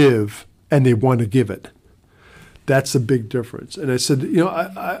can give and they want to give it. That's a big difference. And I said, you know,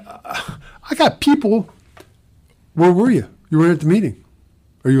 I got people. Where were you? You weren't at the meeting.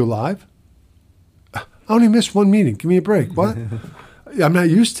 Are you alive? I only missed 1 meeting. Give me a break. What? I'm not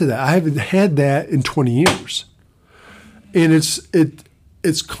used to that. I haven't had that in 20 years. And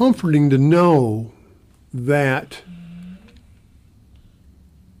it's comforting to know that,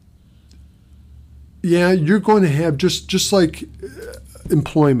 yeah, you're going to have just like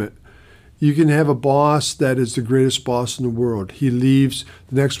employment. You can have a boss that is the greatest boss in the world. He leaves,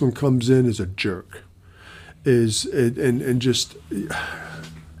 the next one comes in is a jerk. And just,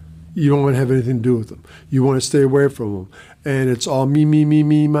 you don't want to have anything to do with them. You want to stay away from them. And it's all me,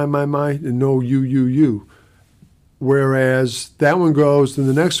 my, and no, you. Whereas that one goes, then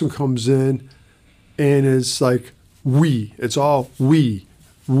the next one comes in, and it's like we. It's all we,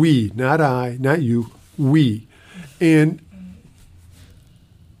 not I, not you, we. And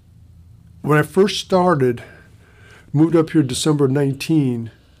when I first started, moved up here December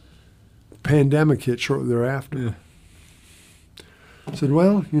 19, pandemic hit shortly thereafter. Yeah. I said,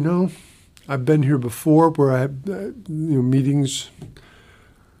 well, I've been here before where I have meetings.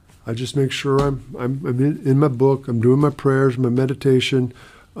 I just make sure I'm in my book. I'm doing my prayers, my meditation.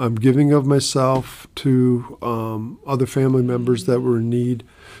 I'm giving of myself to other family members that were in need.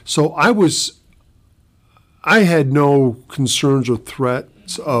 So I had no concerns or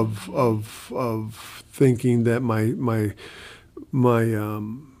threats of thinking that my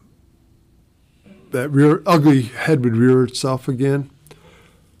that ugly head would rear itself again.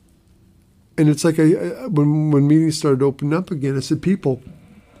 And it's like when meetings started opening up again, I said, people,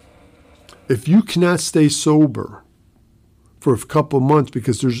 if you cannot stay sober for a couple of months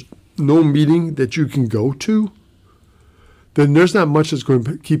because there's no meeting that you can go to, then there's not much that's going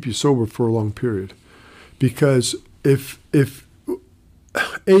to keep you sober for a long period. Because if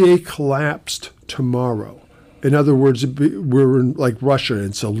AA collapsed tomorrow, in other words, we're in like Russia, and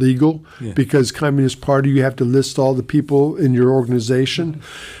it's illegal because Communist Party, you have to list all the people in your organization.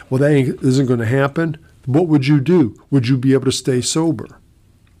 Well, that isn't going to happen. What would you do? Would you be able to stay sober?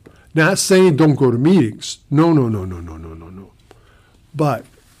 Not saying don't go to meetings. No. But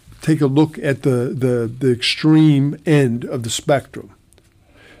take a look at the extreme end of the spectrum.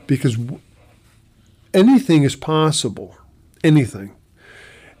 Because anything is possible. Anything.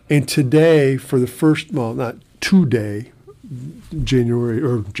 And today, for the first, well, not today,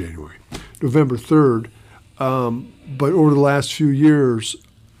 November 3rd, but over the last few years,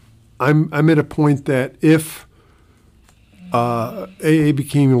 I'm at a point that if AA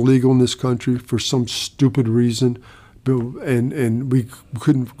became illegal in this country for some stupid reason, and we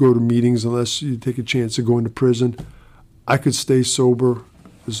couldn't go to meetings unless you take a chance of going to prison, I could stay sober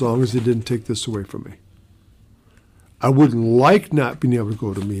as long as they didn't take this away from me. I wouldn't like not being able to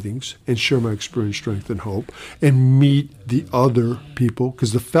go to meetings and share my experience, strength, and hope and meet the other people,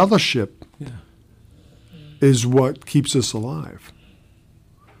 because the fellowship is what keeps us alive.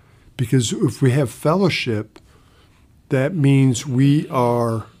 Because if we have fellowship, that means we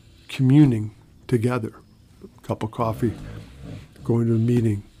are communing together. A cup of coffee, going to a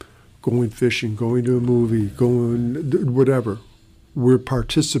meeting, going fishing, going to a movie, going whatever. We're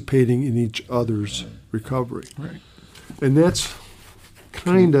participating in each other's recovery. Right. And that's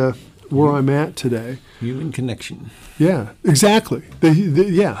kind of where I'm at today. Human connection. Yeah, exactly.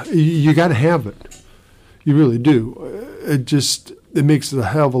 You got to have it. You really do. It makes it a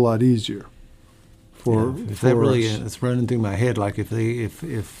hell of a lot easier. It's running through my head. Like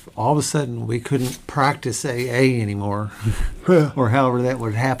if all of a sudden we couldn't practice AA anymore, or however that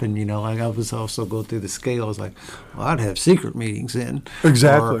would happen, like I was also going through the scales. Like, well, I'd have secret meetings then.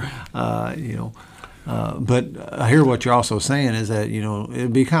 Exactly. But I hear what you're also saying is that,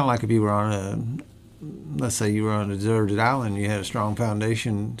 it'd be kind of like if you were let's say you were on a deserted island, you had a strong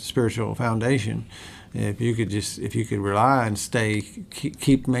foundation, spiritual foundation. If you could rely and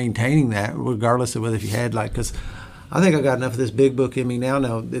keep maintaining that, regardless of whether if you had because I think I got enough of this big book in me now.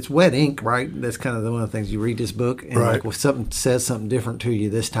 Now it's wet ink, right? That's kind of one of the things you read this book and right. If something says something different to you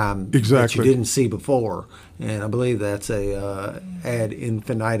this time exactly. that you didn't see before, and I believe that's a ad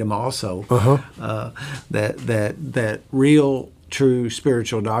infinitum also. That real, true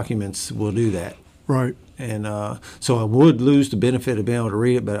spiritual documents will do that. Right. And so I would lose the benefit of being able to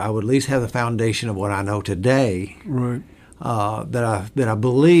read it, but I would at least have the foundation of what I know today. Right. That I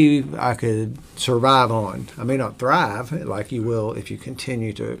believe I could survive on. I may not thrive like you will if you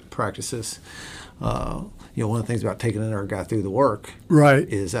continue to practice this. One of the things about taking another guy through the work right.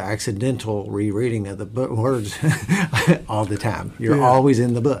 is accidental rereading of the words all the time. You're always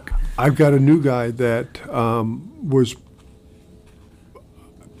in the book. I've got a new guy that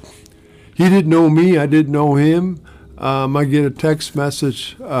he didn't know me, I didn't know him. I get a text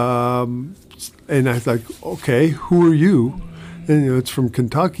message, and I thought, okay, who are you? And it's from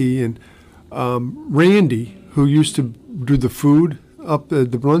Kentucky. And Randy, who used to do the food up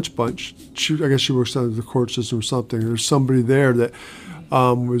at the lunch bunch, I guess she works out of the court system or something. There's somebody there that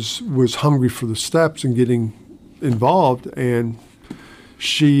was hungry for the steps and getting involved, and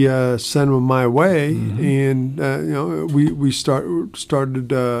she sent him my way, and we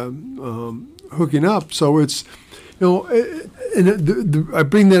started hooking up. So it's I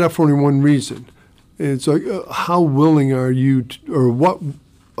bring that up for only one reason. It's like how willing are you, or what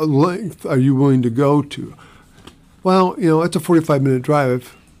length are you willing to go to? Well, it's a 45-minute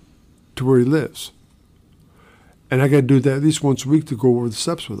drive to where he lives. And I got to do that at least once a week to go over the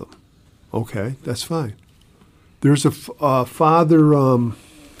steps with him. Okay, that's fine. There's a father, oh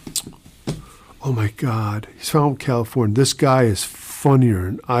my God, he's from California. This guy is funnier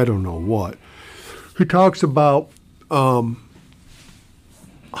than I don't know what. He talks about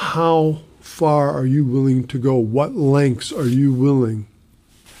how far are you willing to go? What lengths are you willing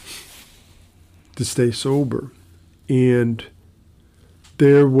to stay sober? And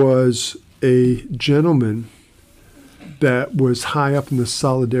there was a gentleman that was high up in the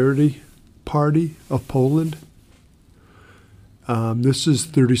Solidarity Party of Poland. This is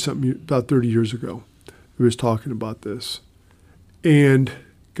about 30 years ago. He was talking about this. And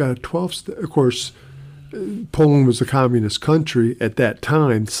got a 12-step. Of course, Poland was a communist country at that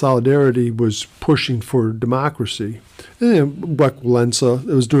time. Solidarity was pushing for democracy. And Lech Walesa,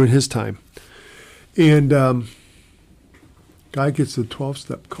 it was during his time. And guy gets a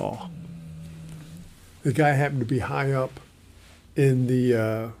 12-step call. The guy happened to be high up in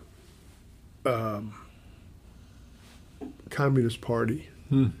the Communist Party,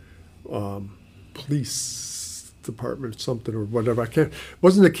 police department, something or whatever. It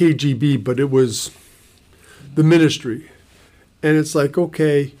wasn't the KGB, but it was the ministry. And it's like,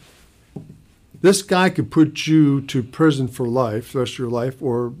 okay, this guy could put you to prison for life, the rest of your life,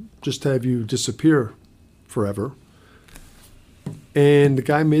 or just have you disappear forever. And the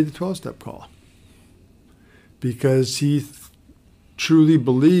guy made the 12-step call because he truly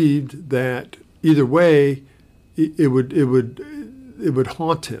believed that either way, it would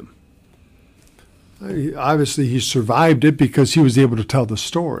haunt him. Obviously, he survived it because he was able to tell the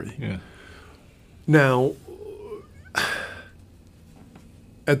story. Yeah. Now,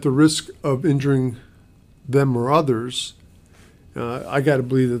 at the risk of injuring them or others, I got to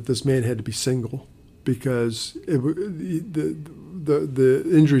believe that this man had to be single because the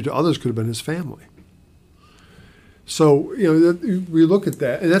injury to others could have been his family. So we look at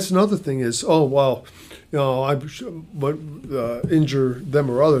that, and that's another thing is, oh well, I injure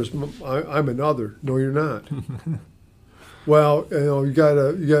them or others. I'm another. No, you're not. Well, you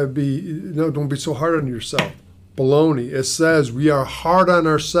gotta be. Don't be so hard on yourself. Baloney. It says we are hard on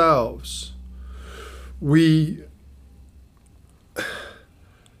ourselves. We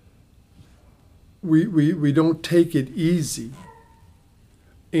don't take it easy.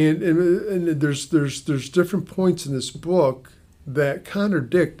 And there's different points in this book that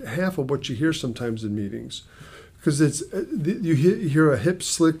contradict half of what you hear sometimes in meetings, because you hear a hip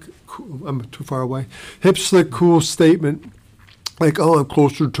slick, I'm too far away, hip slick cool statement like, oh, I'm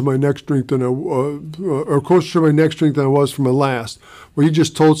closer to my next drink than I was from my last. Well, you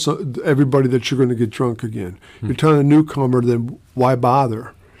just told everybody that you're going to get drunk again. You're telling a newcomer, then why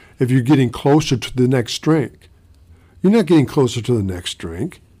bother if you're getting closer to the next drink? You're not getting closer to the next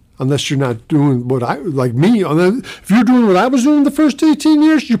drink unless you're not doing like me. If you're doing what I was doing the first 18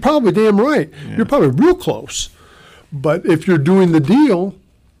 years, you're probably damn right. Yeah. You're probably real close. But if you're doing the deal,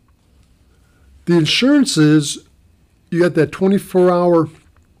 the insurance is you got that 24-hour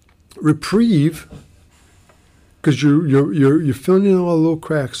reprieve because you're filling in all the little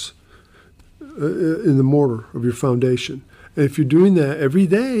cracks in the mortar of your foundation. And if you're doing that every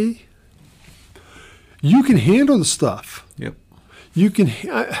day, you can handle the stuff. Yep. You can.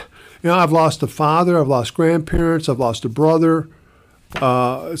 I've lost a father. I've lost grandparents. I've lost a brother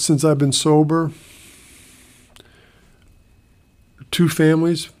since I've been sober. 2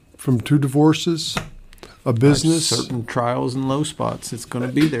 families from 2 divorces, a business. Certain trials and low spots. It's going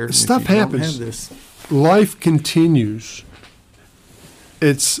to be there. Stuff happens. Don't have this. Life continues.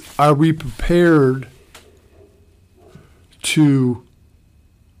 Are we prepared to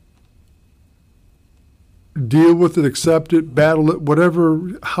deal with it, accept it, battle it,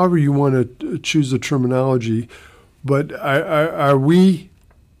 however you want to choose the terminology, but are we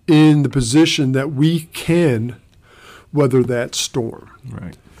in the position that we can weather that storm?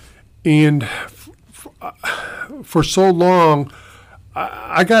 Right. And for so long,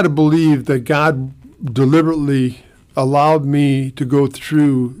 I got to believe that God deliberately allowed me to go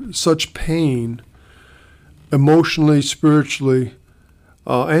through such pain emotionally, spiritually,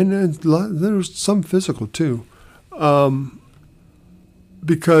 and there was some physical too,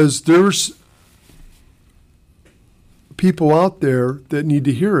 because there's people out there that need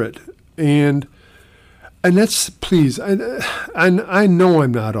to hear it. And that's, please, I know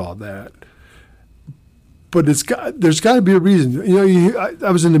I'm not all that. But there's got to be a reason.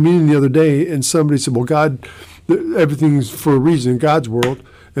 I was in a meeting the other day, and somebody said, well, God, everything's for a reason in God's world.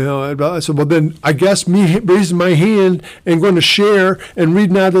 I said, well, then I guess me raising my hand and going to share and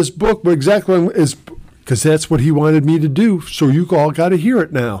reading out of this book, but exactly is because that's what he wanted me to do. So you all got to hear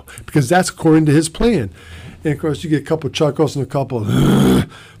it now, because that's according to his plan. And, of course, you get a couple of chuckles and a couple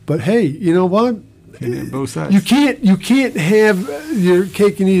of, but, hey, you know what? Both sides. You can't have your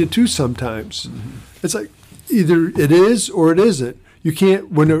cake and eat it too sometimes. Mm-hmm. It's like either it is or it isn't. You can't,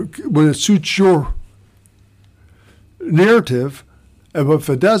 when it suits your narrative, if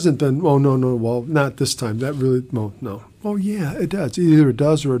it doesn't, then, oh, no, well, not this time. That really, well, no. Oh, yeah, it does. Either it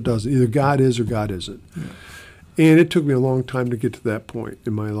does or it doesn't. Either God is or God isn't. Yeah. And it took me a long time to get to that point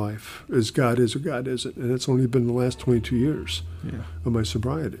in my life, is God is or God isn't. And it's only been the last 22 years of my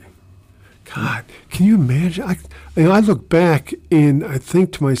sobriety. God, can you imagine? I look back and I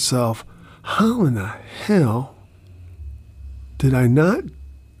think to myself, how in the hell did I not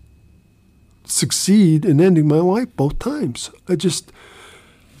succeed in ending my life both times?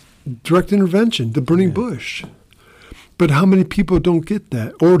 Direct intervention, the burning bush. But how many people don't get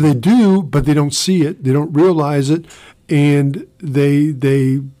that? Or they do, but they don't see it, they don't realize it, and they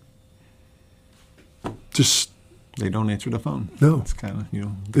don't answer the phone. No. It's kind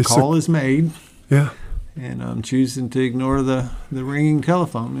of, the call is made. Yeah. And I'm choosing to ignore the ringing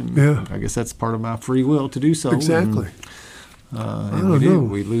telephone. And I guess that's part of my free will to do so. Exactly.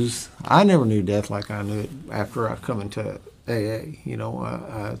 And we lose. I never knew death like I knew it after I come into AA. It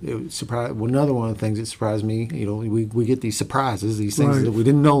was surprised. Well, another one of the things that surprised me, we get these surprises, these things that we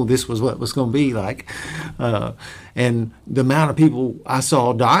didn't know this was what it was going to be like. And the amount of people I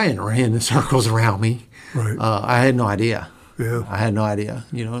saw dying or in the circles around me, I had no idea. Yeah. I had no idea.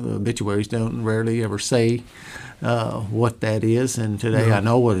 The obituaries don't rarely ever say what that is, and today I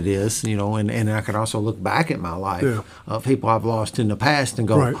know what it is. And I can also look back at my life of people I've lost in the past and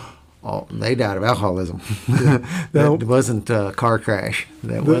go, oh, they died of alcoholism. That wasn't a car crash.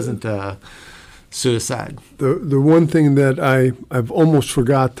 That wasn't suicide. The one thing that I've almost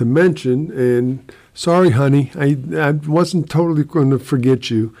forgot to mention, and sorry, honey, I wasn't totally going to forget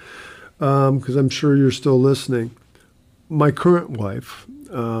you, because I'm sure you're still listening. My current wife,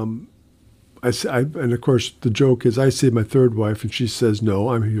 and of course the joke is I say my third wife, and she says, no,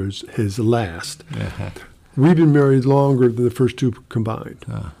 I'm his last. We've been married longer than the first two combined.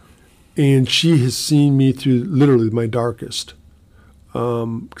 And she has seen me through literally my darkest.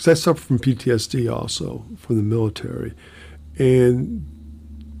 Because I suffer from PTSD also from the military. And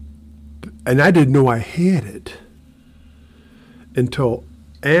I didn't know I had it until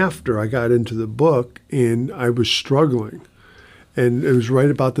after I got into the book, and I was struggling. And it was right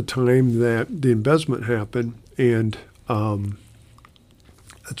about the time that the embezzlement happened, and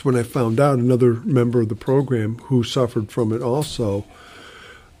that's when I found out another member of the program who suffered from it also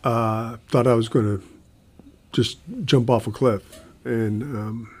thought I was going to just jump off a cliff.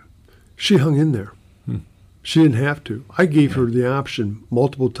 And she hung in there. She didn't have to. I gave her the option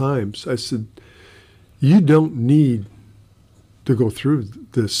multiple times. I said, you don't need to go through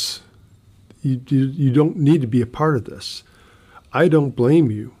this. You don't need to be a part of this. I don't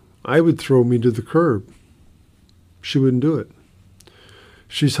blame you. I would throw me to the curb. She wouldn't do it.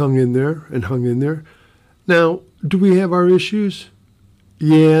 She's hung in there and hung in there. Now, do we have our issues?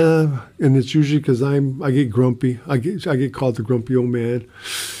 Yeah, and it's usually because I get grumpy. I get called the grumpy old man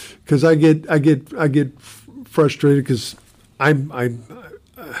because I get frustrated because I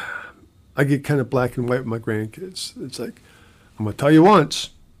get kind of black and white with my grandkids. It's like, I'm going to tell you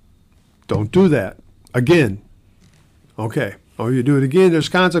once, don't do that again. Okay. Oh, you do it again, there's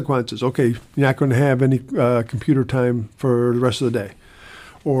consequences. Okay, you're not going to have any computer time for the rest of the day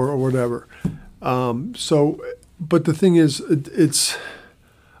or whatever. But the thing is,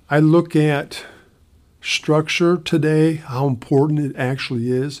 I look at structure today, how important it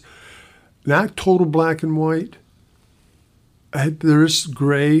actually is. Not total black and white. There is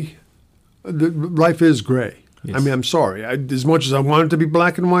gray. Life is gray. Yes. I mean, I'm sorry. As much as I want it to be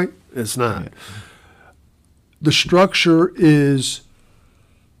black and white, it's not. Yeah. The structure is,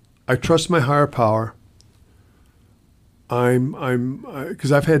 I trust my higher power. Because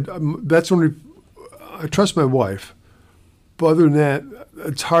that's only, I trust my wife. But other than that,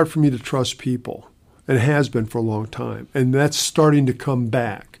 it's hard for me to trust people. And it has been for a long time. And that's starting to come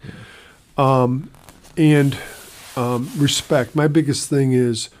back. Yeah. Respect. My biggest thing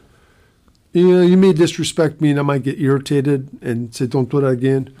is, you may disrespect me and I might get irritated and say, don't do that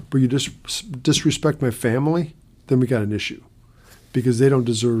again, but you disrespect my family, then we got an issue. Because they don't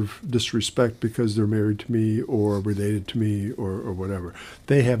deserve disrespect because they're married to me or related to me or whatever.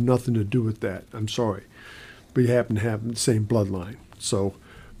 They have nothing to do with that. I'm sorry. We happen to have the same bloodline. So,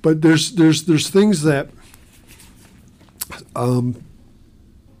 but there's things that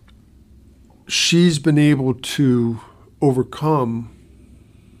she's been able to overcome,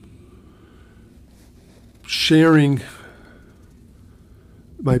 sharing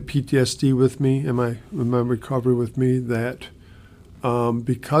my PTSD with me and my recovery with me, that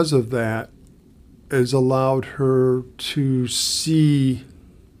because of that, has allowed her to see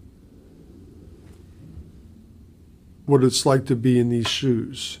what it's like to be in these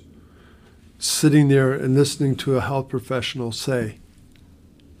shoes. Sitting there and listening to a health professional say,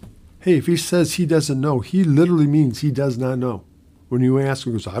 hey, if he says he doesn't know, he literally means he does not know. When you ask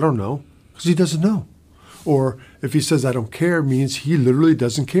him, he goes, I don't know, because he doesn't know. Or if he says, I don't care, it means he literally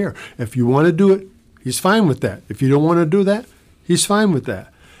doesn't care. If you want to do it, he's fine with that. If you don't want to do that, he's fine with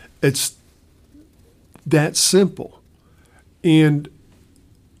that. It's that simple. And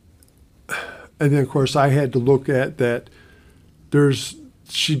then, of course, I had to look at that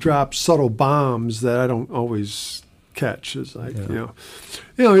she drops subtle bombs that I don't always catch. It's like,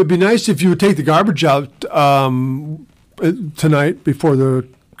 it'd be nice if you would take the garbage out tonight before the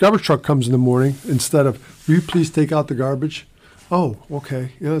garbage truck comes in the morning, instead of, will you please take out the garbage? Oh,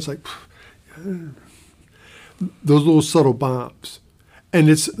 okay. It's like, those little subtle bombs. And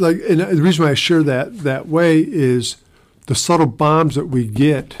it's like, and the reason why I share that way is the subtle bombs that we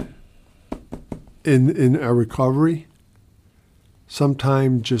get in our recovery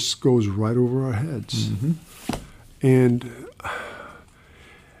sometimes just goes right over our heads. Mm-hmm. And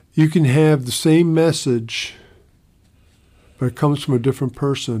you can have the same message, but it comes from a different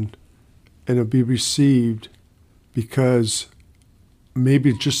person, and it'll be received because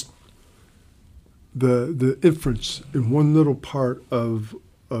maybe just the inference in one little part of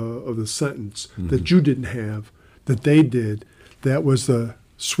the sentence that you didn't have, that they did, that was the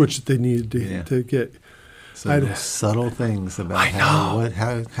switch that they needed to get. So those subtle things about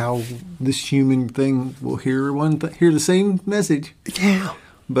how this human thing will hear the same message. Yeah.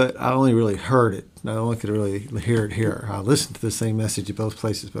 But I only really heard it. I only could really hear it here. I listened to the same message at both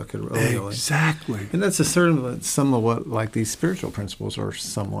places, but I could really exactly. And that's some of what, like, these spiritual principles are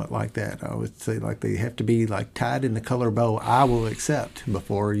somewhat like that. I would say, like, they have to be like tied in the color bow I will accept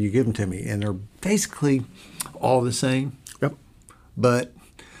before you give them to me, and they're basically all the same. Yep. But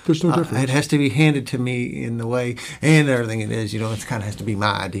there's no difference. It has to be handed to me in the way, and everything it is. It kind of has to be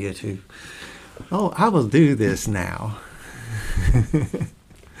my idea too. Oh, I will do this now.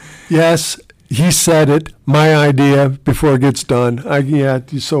 Yes, he said it, my idea, before it gets done.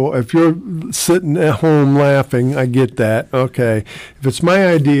 So if you're sitting at home laughing, I get that. Okay. If it's my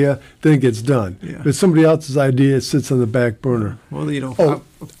idea, then it gets done. Yeah. If it's somebody else's idea, it sits on the back burner. Well,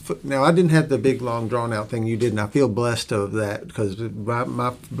 now I didn't have the big, long, drawn-out thing you did, and I feel blessed of that, because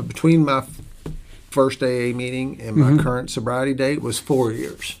between my first AA meeting and my current sobriety date was 4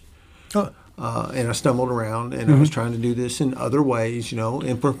 years. Oh. And I stumbled around, and I was trying to do this in other ways,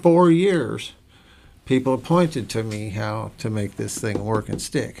 and for 4 years, people pointed to me how to make this thing work and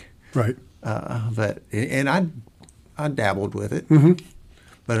stick. Right. And I dabbled with it,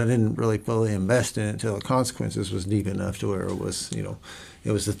 but I didn't really fully invest in it until the consequences was deep enough to where it was,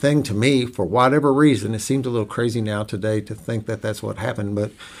 it was the thing to me for whatever reason. It seems a little crazy now today to think that that's what happened,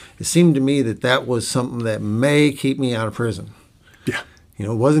 but it seemed to me that was something that may keep me out of prison. Yeah. It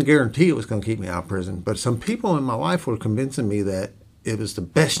wasn't guaranteed it was going to keep me out of prison, but some people in my life were convincing me that it was the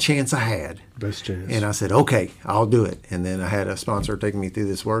best chance I had. Best chance. And I said, okay, I'll do it. And then I had a sponsor taking me through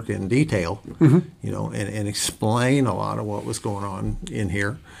this work in detail, and explain a lot of what was going on in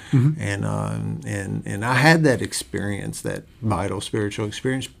here. And I had that experience, that vital spiritual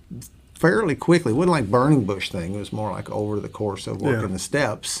experience, fairly quickly. It wasn't like burning bush thing. It was more like over the course of working the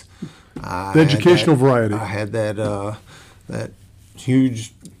steps. The educational variety. I had that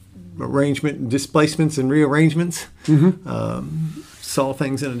huge arrangement, displacements and rearrangements. Saw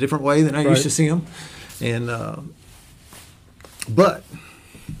things in a different way than I used to see them, and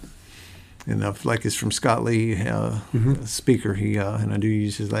like it's from Scott Lee, a speaker. He and I do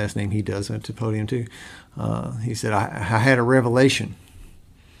use his last name. He does at the podium too. He said, I had a revelation.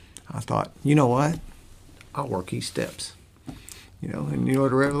 I thought, you know what? I'll work these steps. And you know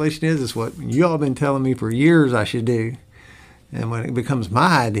what a revelation is? It's what you all been telling me for years I should do. And when it becomes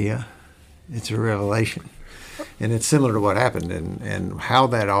my idea, it's a revelation. And it's similar to what happened, and how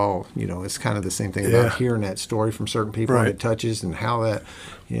that all, it's kind of the same thing about hearing that story from certain people that it touches, and how that,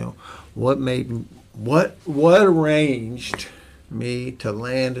 what arranged me to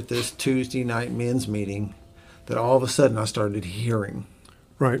land at this Tuesday night men's meeting that all of a sudden I started hearing.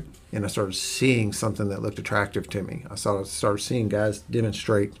 Right. And I started seeing something that looked attractive to me. I started seeing guys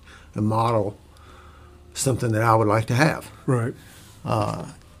demonstrate and model something that I would like to have. Right.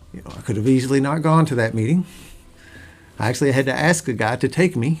 I could have easily not gone to that meeting. I actually had to ask the guy to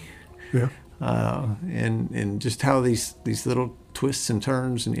take me. Yeah. And just how these little twists and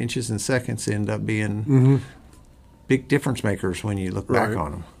turns and inches and seconds end up being big difference makers when you look back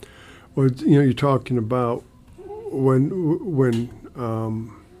on them. Well, you're talking about when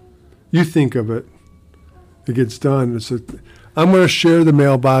you think of it, it gets done. I'm going to share the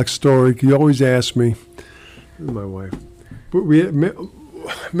mailbox story. You always ask me, my wife, but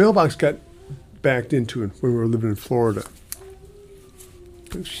mailbox got backed into it when we were living in Florida.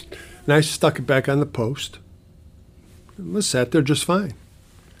 And I stuck it back on the post. It sat there just fine.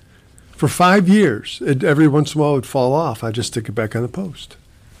 For 5 years, every once in a while it would fall off. I just stick it back on the post.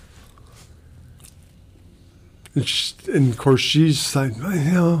 And of course, she's like,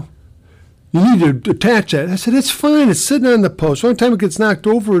 you need to attach that. I said, it's fine. It's sitting on the post. The only time it gets knocked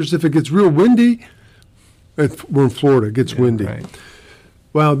over is if it gets real windy. We're in Florida. It gets windy. Right.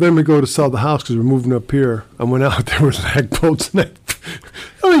 Well, then we go to sell the house because we're moving up here. I went out there with lag bolts, and it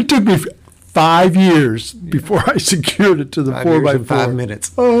only took me 5 years before I secured it to the 4x4. 5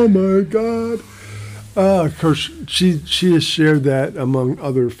 minutes. Oh my God! Of course, she has shared that among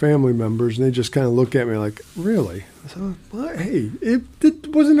other family members, and they just kind of look at me like, "Really?" I said, well, "Hey, it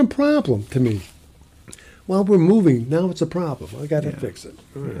wasn't a problem to me. Well, we're moving now; it's a problem. I got to fix it."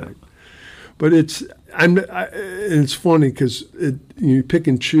 All right. But it's funny because you pick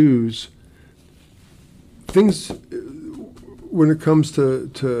and choose things when it comes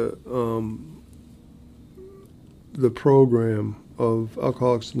to the program of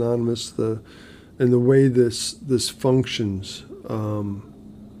Alcoholics Anonymous, and the way this functions.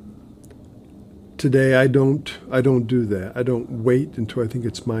 Today, I don't do that. I don't wait until I think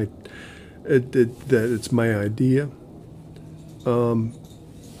it's it's my idea.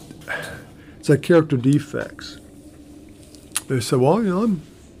 It's like character defects. They say, well, I'm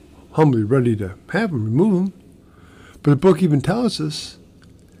humbly ready to have them, remove them. But the book even tells us,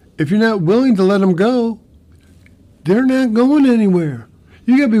 if you're not willing to let them go, they're not going anywhere.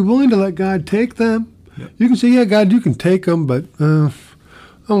 You got to be willing to let God take them. Yep. You can say, yeah, God, you can take them, but I'm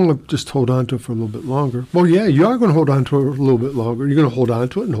going to just hold on to it for a little bit longer. Well, yeah, you are going to hold on to it a little bit longer. You're going to hold on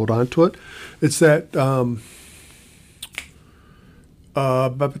to it and hold on to it. It's that...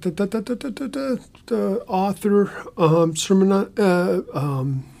 the author,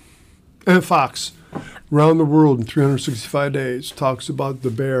 Fox, Around the World in 365 Days, talks about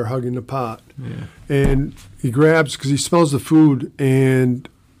the bear hugging the pot. Yeah. And he grabs, because he smells the food, and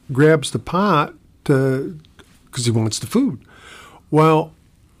grabs the pot because he wants the food. Well,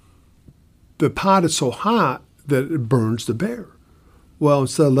 the pot is so hot that it burns the bear. Well,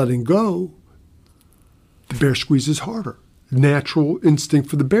 instead of letting go, the bear squeezes harder. Natural instinct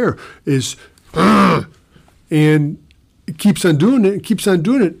for the bear is, and it keeps on doing it,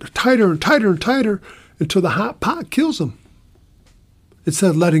 tighter and tighter and tighter until the hot pot kills him. Instead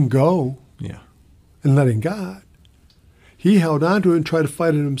of letting go and letting God, he held on to it and tried to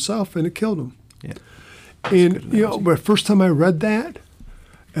fight it himself, and it killed him. Yeah. And, the first time I read that,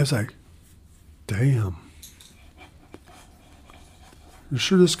 I was like, damn. You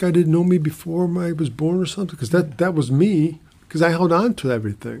sure this guy didn't know me before I was born or something? Because that was me, because I held on to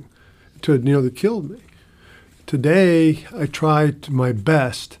everything that killed me. Today, I try my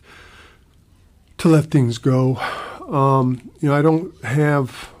best to let things go. I don't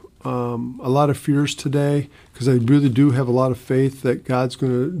have a lot of fears today because I really do have a lot of faith that God's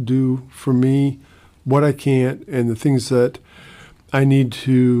going to do for me what I can, and the things that I need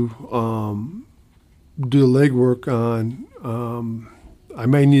to do the legwork on. I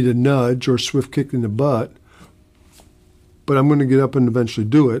may need a nudge or a swift kick in the butt, but I'm going to get up and eventually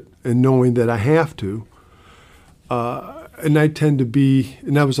do it, and knowing that I have to. And I tend to be,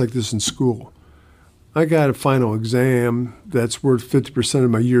 and I was like this in school. I got a final exam that's worth 50%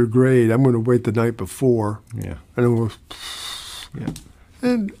 of my year grade. I'm going to wait the night before. Yeah. And I'm going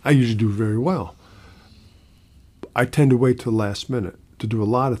and I usually do very well. I tend to wait till the last minute to do a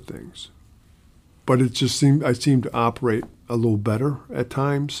lot of things. But it just I seem to operate a little better at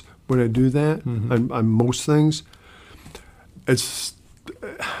times when I do that on most things. It's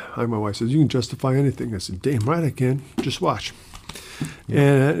like my wife says, you can justify anything. I said, damn right I can. Just watch. Yeah.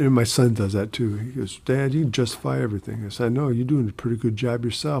 And my son does that too. He goes, Dad, you can justify everything. I said, I know, you're doing a pretty good job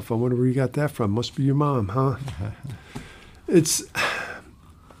yourself. I wonder where you got that from. Must be your mom, huh? It's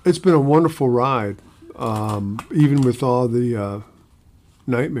been a wonderful ride, even with all the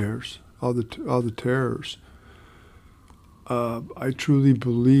nightmares, all the terrors. I truly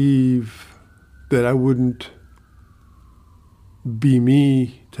believe that I wouldn't be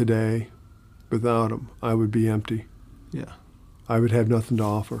me today without him. I would be empty. Yeah. I would have nothing to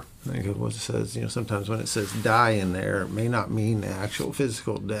offer. I think what it says, sometimes when it says die in there, it may not mean the actual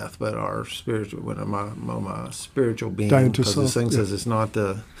physical death, but our spiritual, my spiritual being. Dying to because this self, thing says it's not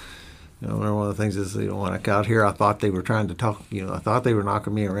the, one of the things is, when I got here, I thought they were trying to talk, I thought they were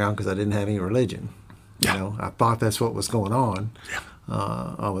knocking me around because I didn't have any religion. Yeah. I thought that's what was going on. Yeah.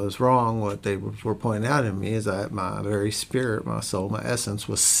 I was wrong. What they were pointing out in me is that my very spirit, my soul, my essence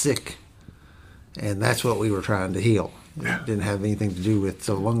was sick. And that's what we were trying to heal. Yeah. It didn't have anything to do with,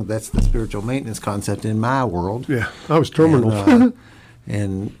 so long that's the spiritual maintenance concept in my world. Yeah, I was terminal.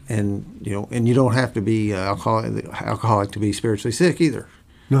 And you don't have to be alcoholic to be spiritually sick either.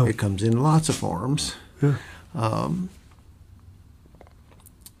 No. It comes in lots of forms. Yeah.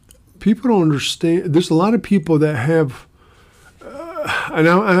 People don't understand. There's a lot of people that have, and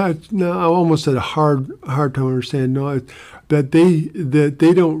I almost had a hard time understanding that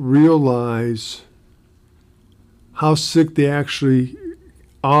they don't realize how sick they actually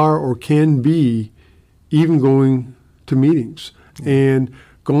are or can be, even going to meetings and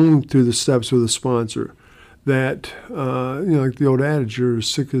going through the steps with a sponsor. That like the old adage, you're as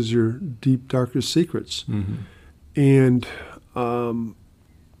sick as your deep, darkest secrets. Mm-hmm. And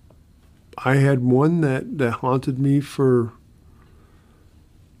I had one that haunted me for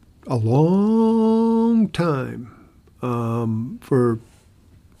a long time,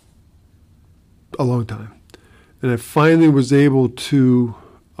 and I finally was able to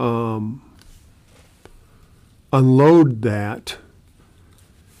unload that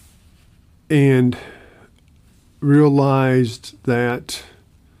and realized that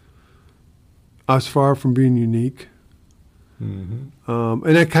I was far from being unique. Mm-hmm.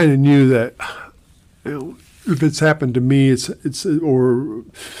 And I kind of knew that, if it's happened to me, it's or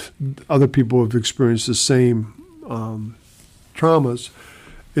other people have experienced the same traumas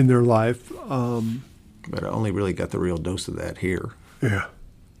in their life. But I only really got the real dose of that here. Yeah.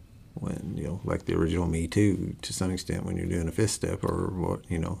 When, like the original Me Too, to some extent, when you're doing a fifth step or what,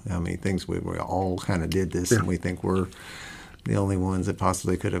 how many things we all kind of did this, and we think we're the only ones that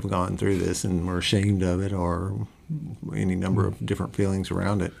possibly could have gone through this, and we're ashamed of it, or any number of different feelings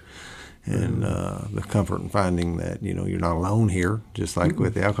around it. And the comfort in finding that, you're not alone here, just like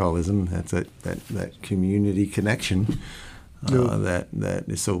with the alcoholism, that's that community connection that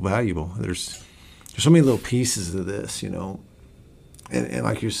is so valuable. There's so many little pieces of this, and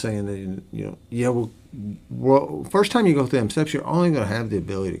like you're saying, well, first time you go through them steps, you're only going to have the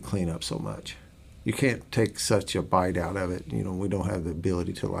ability to clean up so much. You can't take such a bite out of it. We don't have the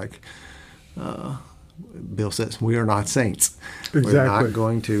ability to, Bill says, we are not saints. Exactly. We're not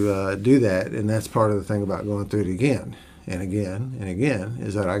going to do that, and that's part of the thing about going through it again and again and again,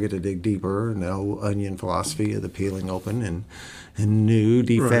 is that I get to dig deeper, and the whole onion philosophy of the peeling open, and new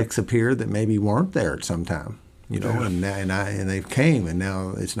defects appear that maybe weren't there at some time. And they've came, and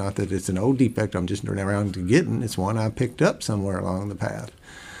now it's not that it's an old defect I'm just turning around to getting. It's one I picked up somewhere along the path.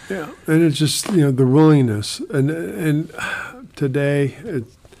 Yeah, and it's just the willingness, and today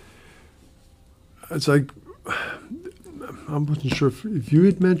it's like I wasn't sure if you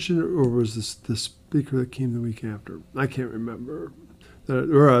had mentioned it, or was this the speaker that came the week after? I can't remember.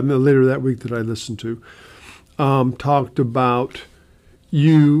 Later that week that I listened to talked about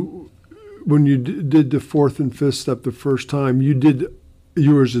you. When you did the fourth and fifth step the first time, you did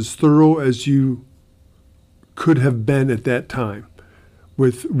yours as thorough as you could have been at that time,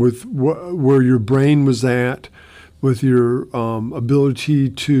 with where your brain was at, with your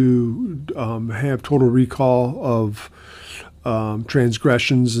ability to have total recall of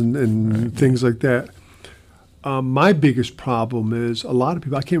transgressions and things like that. My biggest problem is a lot of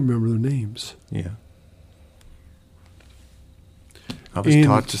people, I can't remember their names. Yeah. I was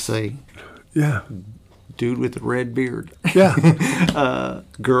taught to say, yeah, dude with the red beard. Yeah.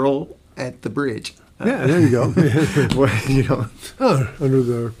 Girl at the bridge. Yeah, there you go. Under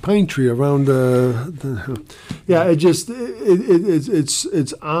the pine tree around yeah. It's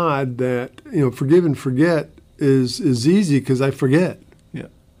odd that forgive and forget is easy because I forget. Yeah,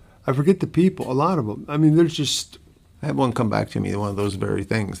 I forget the people. A lot of them. I mean, there's just. I had one come back to me. One of those very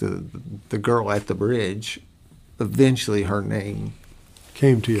things. The girl at the bridge. Eventually, her name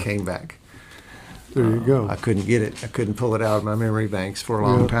came to you. Came back. There you go. I couldn't get it. I couldn't pull it out of my memory banks for a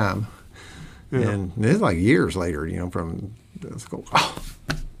long time. Yeah. And it's like years later, from let's go. Oh,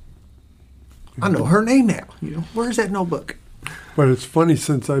 I know her name now. Where's that notebook? But it's funny,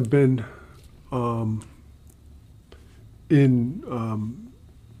 since I've been in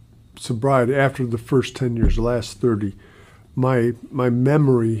sobriety after the first 10 years, the last 30, my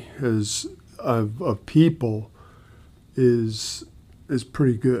memory of people is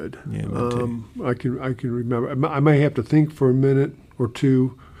pretty good. Yeah, me too. I can remember. I may have to think for a minute or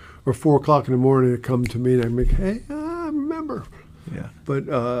two, or 4 o'clock in the morning to come to me, and I make, hey, I remember. Yeah. But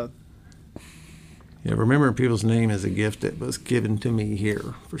remembering people's name is a gift that was given to me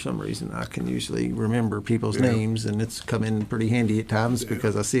here. For some reason, I can usually remember people's names, and it's come in pretty handy at times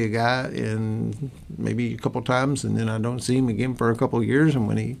because I see a guy in maybe a couple times, and then I don't see him again for a couple of years. And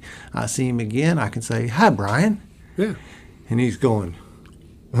when I see him again, I can say, "Hi, Brian." Yeah. And he's going,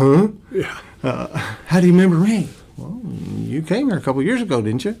 "Huh? Yeah. How do you remember me?" "Well, you came here a couple of years ago,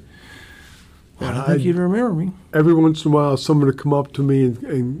 didn't you?" "I don't think you'd remember me." Every once in a while, someone would come up to me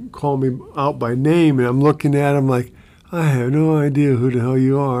and call me out by name, and I'm looking at him like, I have no idea who the hell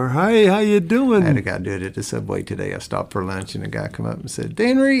you are. Hi, how you doing? I had a guy do it at the Subway today. I stopped for lunch, and a guy come up and said,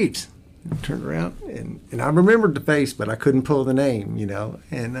 "Dan Reeves." And I turned around, and I remembered the face, but I couldn't pull the name,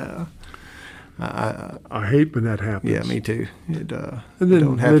 And I hate when that happens. yeah, me too. And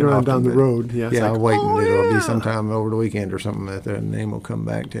then later on down the road, yeah, I'll wait, and it'll be sometime over the weekend or something that the name will come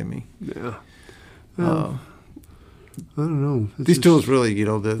back to me. Yeah. I don't know. These tools really,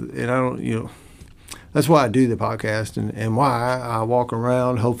 that's why I do the podcast and why I walk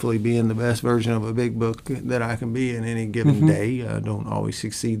around hopefully being the best version of a big book that I can be in any given day. I don't always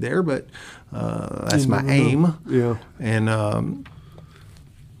succeed there, but that's my aim. Yeah. And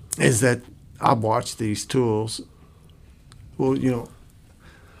is that I've watched these tools. Well,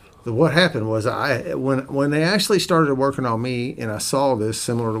 what happened was when they actually started working on me, and I saw this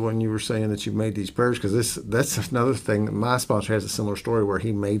similar to when you were saying that you made these prayers, because that's another thing. My sponsor has a similar story where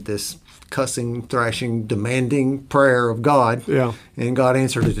he made this cussing, thrashing, demanding prayer of God, and God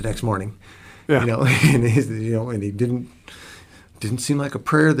answered it the next morning. Yeah. And he didn't seem like a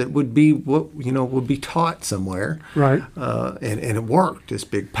prayer that would be would be taught somewhere, right? And it worked. This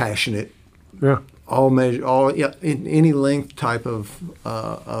big passionate, in any length type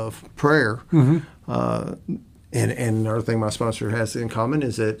of prayer. And another thing my sponsor has in common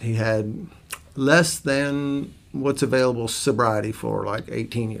is that he had less than what's available sobriety for like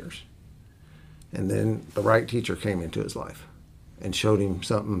 18 years. And then the right teacher came into his life and showed him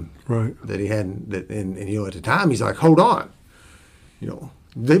something that he hadn't. And at the time he's like, hold on,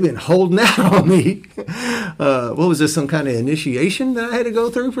 they've been holding out on me. What was this, some kind of initiation that I had to go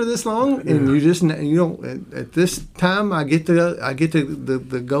through for this long? And you just, at this time, I get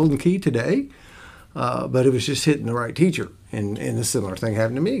the golden key today. But it was just hitting the right teacher. And a similar thing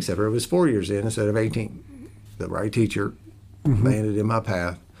happened to me, except for it was 4 years in instead of 18. The right teacher landed in my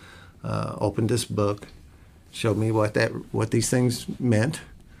path, opened this book, showed me what these things meant.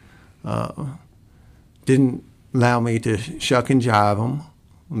 Didn't allow me to shuck and jive them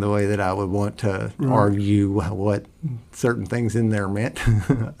the way that I would want to argue what certain things in there meant.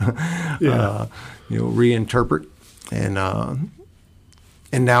 Reinterpret, and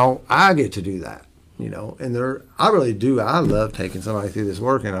now I get to do that. And I really do. I love taking somebody through this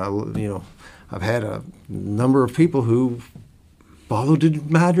work, and I've had a number of people who followed in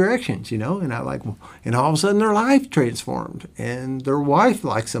my directions, and and all of a sudden their life transformed, and their wife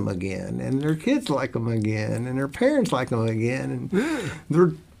likes them again, and their kids like them again, and their parents like them again, and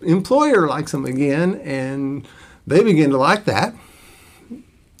their employer likes them again, and they begin to like that,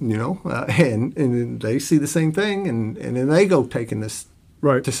 and they see the same thing, and then they go taking this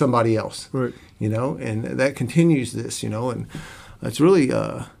to somebody else, and that continues this, and it's really,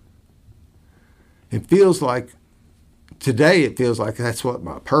 it feels like that's what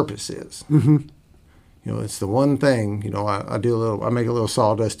my purpose is. It's the one thing, I make a little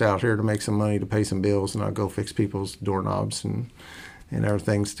sawdust out here to make some money to pay some bills, and I go fix people's doorknobs and other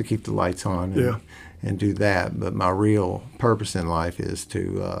things to keep the lights on and do that. But my real purpose in life is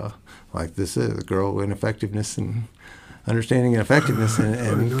to, grow in effectiveness and understanding and effectiveness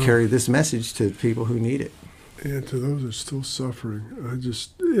and carry this message to people who need it. And to those who are still suffering.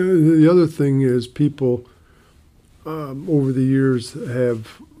 The other thing is people over the years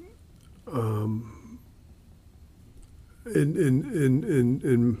have,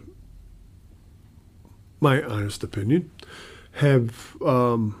 in my honest opinion, have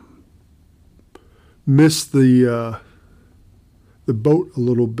missed the boat a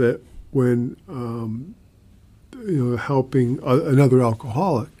little bit when helping another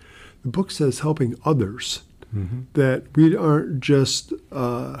alcoholic. The book says helping others, that we aren't just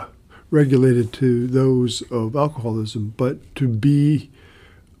regulated to those of alcoholism, but to be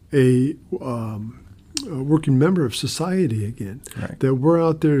a working member of society again. Right. That we're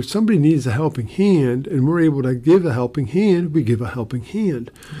out there, if somebody needs a helping hand and we're able to give a helping hand, we give a helping hand.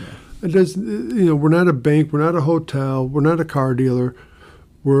 It doesn't. We're not a bank. We're not a hotel. We're not a car dealer.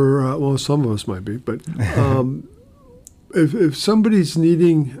 We're well, some of us might be, but if somebody's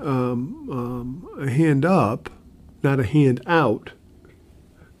needing a hand up, not a hand out,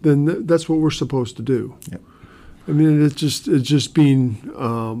 then that's what we're supposed to do. Yep. I mean, it's just being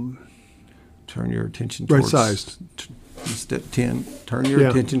turn your attention right towards sized. Step 10. Turn your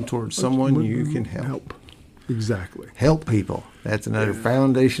attention towards someone you can help. Exactly. Help people. That's another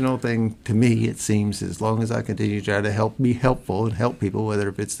foundational thing to me. It seems as long as I continue to try to be helpful and help people, whether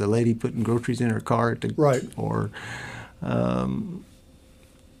if it's the lady putting groceries in her car or the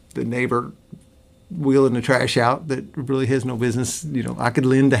neighbor wheeling the trash out that really has no business. I could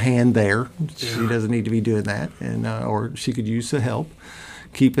lend a hand there. She doesn't need to be doing that, and or she could use the help.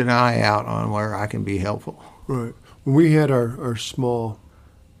 Keep an eye out on where I can be helpful. Right. When we had our small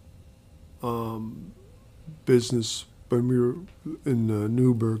business when we were in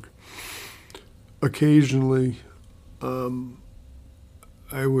Newburgh, occasionally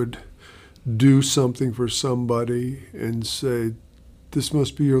I would do something for somebody and say, "This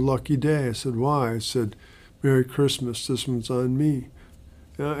must be your lucky day." I said, "Why?" I said, "Merry Christmas, this one's on me."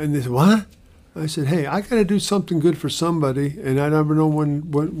 And they said, "What?" I said, "Hey, I got to do something good for somebody, and I never know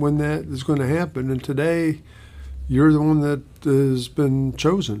when that is going to happen. And today, you're the one that has been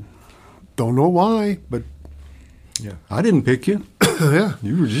chosen. Don't know why, but yeah, I didn't pick you. Yeah,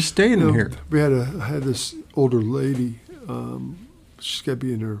 you were just standing here." I had this older lady. She's got to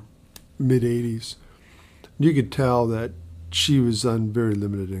be in her mid-80s. You could tell that she was on very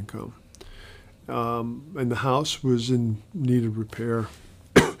limited income, and the house was in need of repair,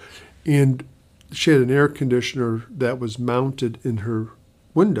 and she had an air conditioner that was mounted in her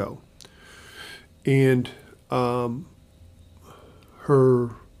window, and her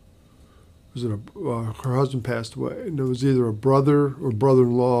husband passed away, and it was either a brother or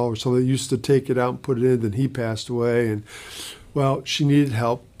brother-in-law or somebody that used to take it out and put it in. Then he passed away, and well, she needed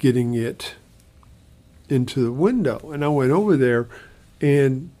help getting it into the window. And I went over there,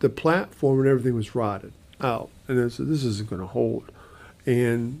 and the platform and everything was rotted out, and I said, "This isn't going to hold."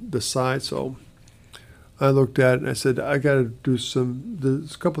 And the side, so I looked at it and I said, "I got to do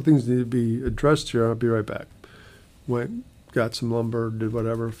there's a couple things that need to be addressed here. I'll be right back." Went, got some lumber, did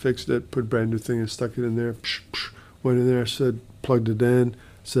whatever, fixed it, put a brand new thing and stuck it in there. Went in there, said, plugged it in,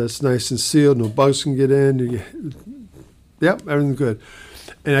 said it's nice and sealed, no bugs can get in. Yep, everything's good.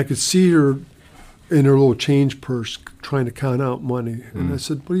 And I could see her in her little change purse trying to count out money. And I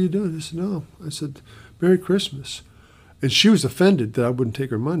said, "What are you doing?" I said, "No." I said, "Merry Christmas." And she was offended that I wouldn't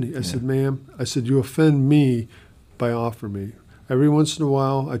take her money. I said, "Ma'am," I said, "you offend me by offering me. Every once in a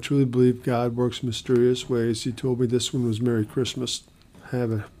while, I truly believe God works mysterious ways. He told me this one was Merry Christmas.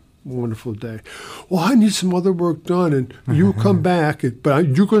 Have a wonderful day." "Well, I need some other work done, and you come back,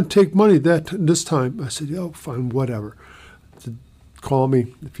 but you're going to take money this time." I said, "Oh, fine, whatever. I said, call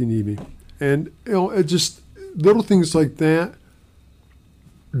me if you need me." And, it just little things like that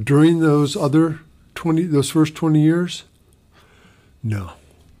during those first 20 years, no,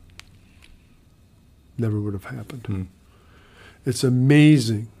 never would have happened. It's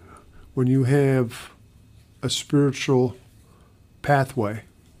amazing when you have a spiritual pathway,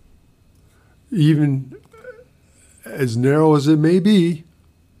 even as narrow as it may be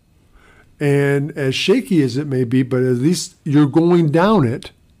and as shaky as it may be, but at least you're going down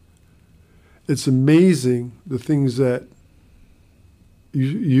it. It's amazing the things that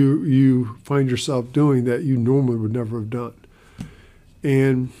you find yourself doing that you normally would never have done.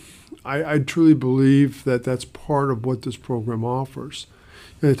 And I truly believe that that's part of what this program offers.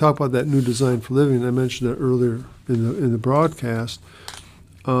 And I talk about that new design for living, and I mentioned that earlier in the broadcast,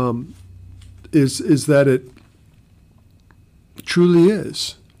 is that it truly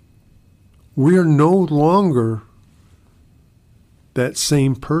is. We are no longer that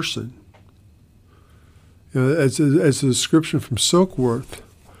same person. As a description from Silkworth,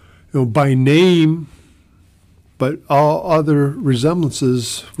 by name, but all other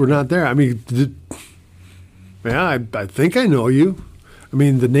resemblances were not there. I mean, I think I know you. I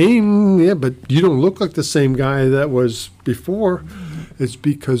mean, the name, yeah, but you don't look like the same guy that was before. It's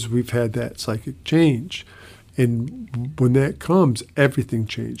because we've had that psychic change. And when that comes, everything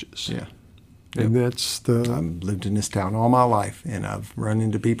changes. Yeah. And that's I've lived in this town all my life, and I've run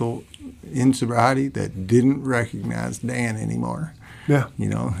into people in sobriety that didn't recognize Dan anymore. Yeah.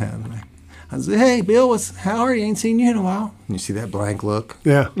 I say, "Hey, Bill, how are you? Ain't seen you in a while." And you see that blank look.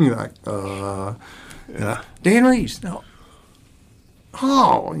 Yeah. You're like, Dan Reeves. No.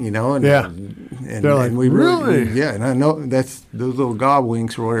 Oh, and yeah. And they're like, and we really? Yeah, and I know that's those little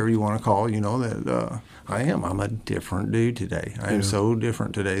gobwinks or whatever you want to call, that I am. I'm a different dude today. I am so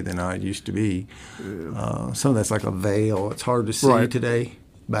different today than I used to be. Yeah. Some of that's like a veil. It's hard to see today.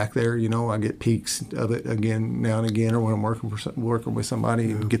 Back there, I get peaks of it again now and again, or when I'm working with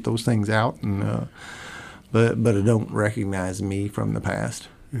somebody, and get those things out. And but I don't recognize me from the past.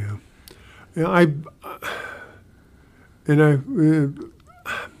 Yeah.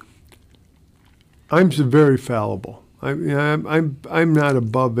 I'm very fallible. I'm not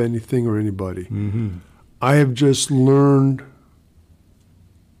above anything or anybody. Mm-hmm. I have just learned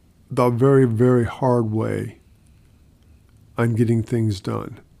the very, very hard way on getting things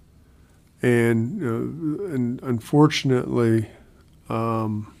done, and unfortunately,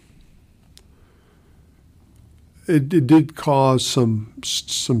 it did cause some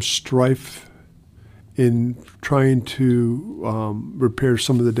strife in trying to repair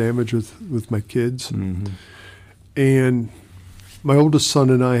some of the damage with my kids. Mm-hmm. And my oldest son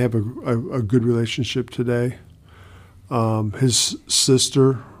and I have a good relationship today. His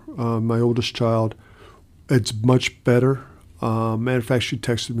sister, my oldest child, it's much better. Matter of fact, she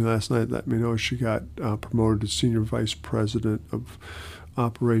texted me last night, let me know she got promoted to senior vice president of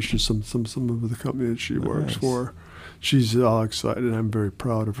operations, some of the company that she works for. She's all excited. I'm very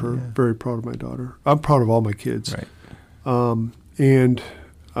proud of her. Very proud of my daughter. I'm proud of all my kids. Right. When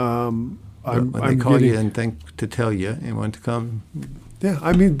they call you and think to tell you and want to come. Yeah,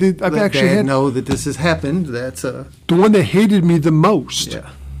 I mean, I've actually had know that this has happened. That's the one that hated me the most. Yeah.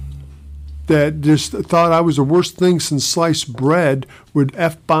 That just thought I was the worst thing since sliced bread, would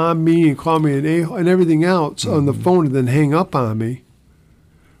F-bomb me and call me an a and everything else on the phone, and then hang up on me.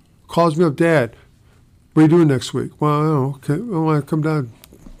 Calls me up, Dad, what are you doing next week? Well, I don't know. Okay, I want to come down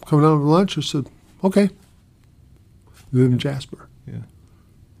for lunch. I said, okay. Live in Jasper. Yeah.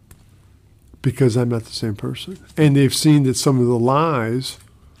 Because I'm not the same person. And they've seen that some of the lies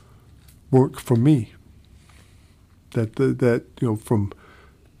work for me. That from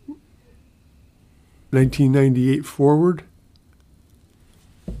 1998 forward,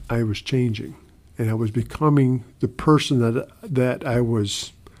 I was changing, and I was becoming the person that I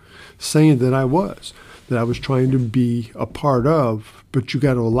was saying that I was trying to be a part of. But you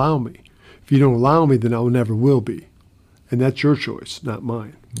got to allow me. If you don't allow me, then I never will be, and that's your choice, not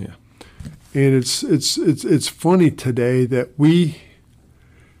mine. Yeah. And it's funny today that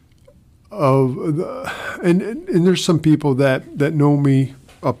and there's some people that know me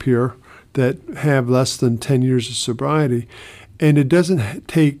up here that have less than 10 years of sobriety, and it doesn't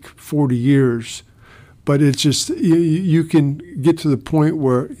take 40 years, but it's just you can get to the point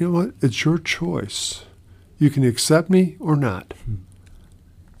where, you know what, it's your choice. You can accept me or not.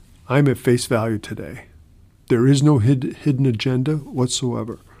 I'm at face value today. There is no hidden agenda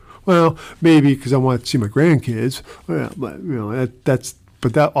whatsoever. Well, maybe because I want to see my grandkids. Well, but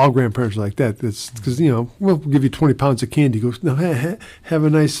but all grandparents are like that. That's because we'll give you 20 pounds of candy. Goes, no, have a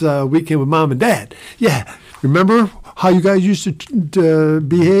nice weekend with Mom and Dad. Yeah, remember how you guys used to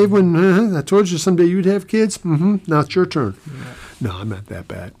behave when I told you someday you'd have kids? Mm-hmm. Now it's your turn. Yeah. No, I'm not that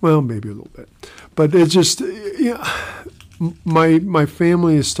bad. Well, maybe a little bit, but it's just my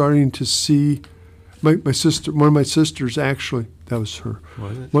family is starting to see. My sister, one of my sisters, actually, that was her.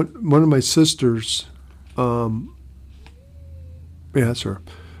 Was it? One of my sisters, yeah, that's her.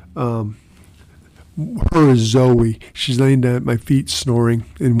 Her is Zoe. She's laying down at my feet, snoring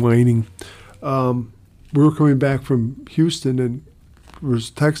and whining. We were coming back from Houston and was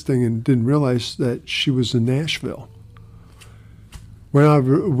texting and didn't realize that she was in Nashville.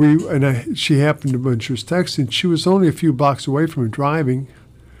 She happened when she was texting. She was only a few blocks away from me driving.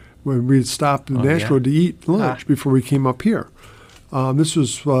 When we had stopped in Nashville to eat lunch before we came up here. This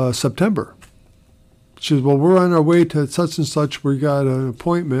was September. She says, well, we're on our way to such and such. We got an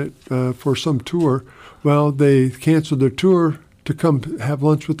appointment for some tour. Well, they canceled their tour to come have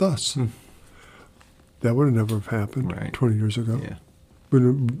lunch with us. That would have never have happened 20 years ago. Yeah. But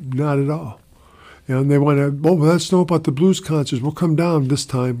not at all. And they want to, let us know about the blues concerts. We'll come down this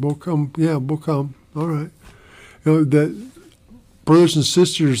time. We'll come. Yeah, we'll come. All right. That brothers and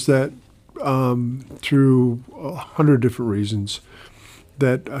sisters that through 100 different reasons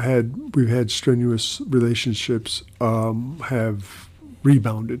that we've had strenuous relationships have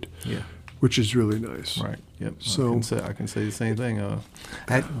rebounded, which is really nice. Right. Yep. So I can say the same thing.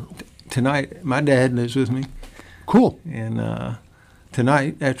 Tonight, my dad lives with me. Cool. And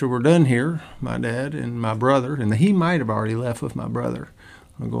tonight, after we're done here, my dad and my brother, and he might have already left with my brother.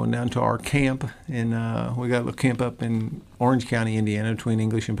 I'm going down to our camp, and we got a little camp up in Orange County, Indiana, between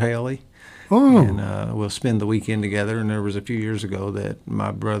English and Paoli. Oh. And we'll spend the weekend together. And there was a few years ago that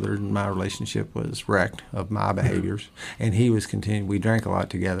my brother and my relationship was wrecked of my behaviors, and he was continuing. We drank a lot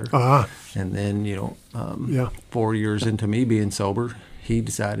together. And then, 4 years into me being sober, he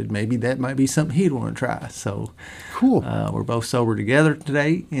decided maybe that might be something he'd want to try. So cool. We're both sober together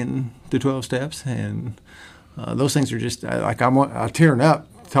today in the 12 steps, and those things are just like I'm tearing up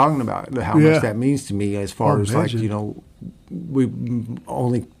talking about how much that means to me. As far as like we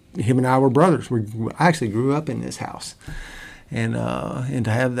only. Him and I were brothers. I actually grew up in this house, and to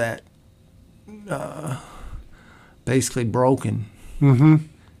have that basically broken and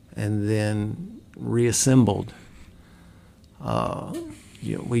then reassembled.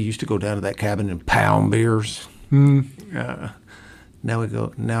 We used to go down to that cabin and pound beers. Now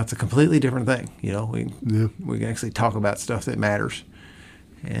it's a completely different thing. We can actually talk about stuff that matters,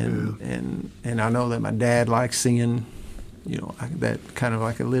 and I know that my dad likes seeing. That kind of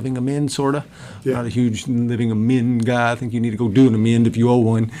like a living amend sort of. Yeah. Not a huge living amend guy. I think you need to go do an amend if you owe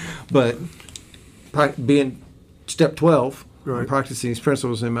one. But being step 12, right. Practicing these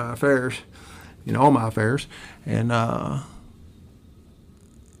principles in my affairs, all my affairs, and my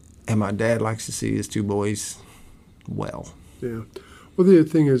dad likes to see his two boys well. Yeah. Well, the other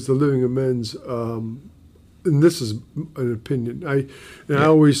thing is the living amends. And this is an opinion. I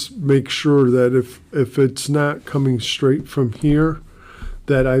always make sure that if it's not coming straight from here,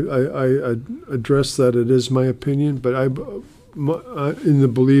 that I address that it is my opinion. But I in the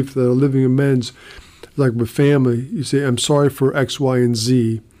belief that a living amends, like with family, you say I'm sorry for X, Y, and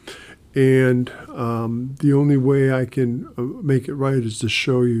Z, and the only way I can make it right is to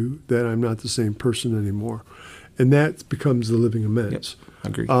show you that I'm not the same person anymore, and that becomes the living amends.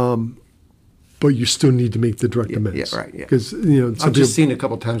 Yep, agreed. But you still need to make the direct amends. Yeah, right. Yeah. Because I've just seen a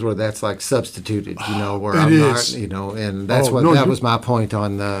couple of times where that's like substituted. Where I'm not. And that's that was my point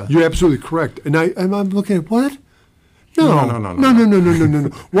on the. You're absolutely correct, and I'm looking at what? No.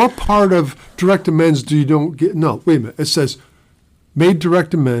 What part of direct amends do you don't get? No, wait a minute. It says made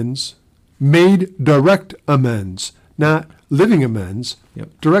direct amends, not living amends.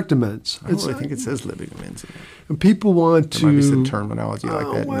 Yep. Direct amends. I don't really think it says living amends. And people want there might be some terminology like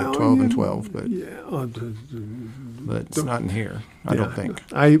that in the 12 and 12, but but it's not in here. I don't think.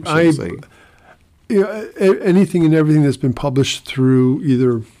 Anything and everything that's been published through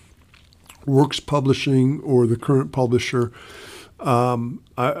either Works Publishing or the current publisher,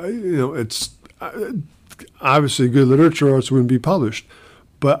 it's obviously good literature, or else it wouldn't be published.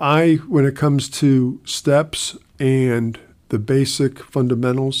 But when it comes to steps and the basic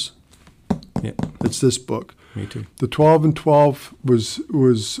fundamentals, it's this book. Me too. The 12 and 12 was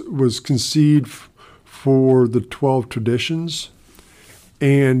conceived for the 12 traditions,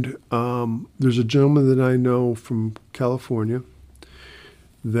 and there's a gentleman that I know from California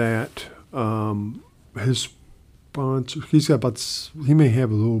that his sponsor. He may have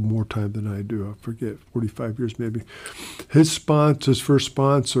a little more time than I do. I forget, 45 years maybe. His first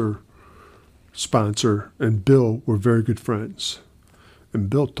sponsor, and Bill were very good friends, and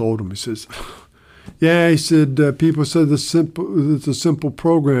Bill told him, he says. Yeah, he said, people said it's a simple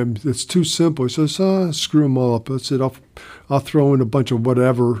program. It's too simple. He says, screw them all up. I said, I'll throw in a bunch of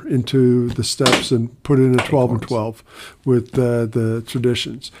whatever into the steps and put it in a 12 and 12 with the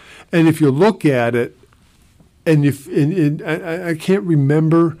traditions. And if you look at it, and I can't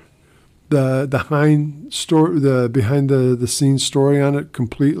remember the behind the scenes story on it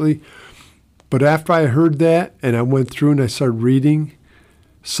completely, but after I heard that and I went through and I started reading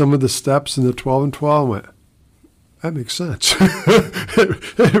some of the steps in the 12 and 12, I went, that makes sense.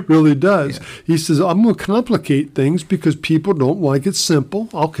 It really does. Yeah. He says, I'm going to complicate things because people don't like it simple.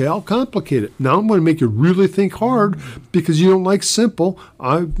 Okay, I'll complicate it. Now I'm going to make you really think hard because you don't like simple.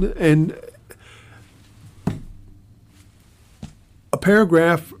 And a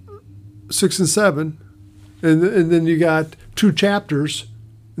paragraph, 6 and 7, and then you got 2 chapters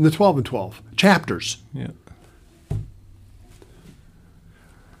in the 12 and 12. Chapters. Yeah.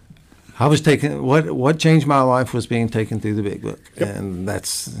 I was taken. What changed my life was being taken through the Big Book, and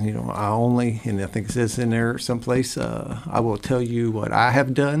that's and I think it says in there someplace. I will tell you what I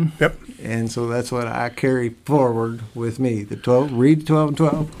have done. Yep. And so that's what I carry forward with me. The 12, read 12 and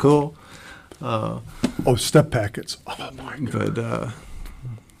 12, cool. Step packets. Oh my God. But I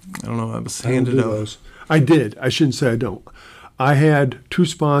don't know. I was handed those. I did. I shouldn't say I don't. I had 2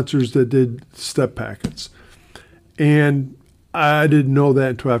 sponsors that did step packets, and I didn't know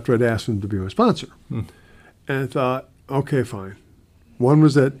that until after I'd asked them to be my sponsor. And I thought, okay, fine. One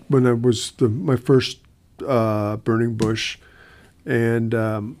was that when I was my first burning bush, And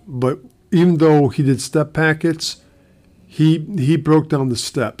but even though he did step packets, he broke down the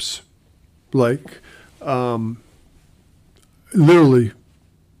steps, like literally.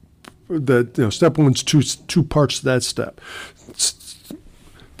 That step one's two parts to that step,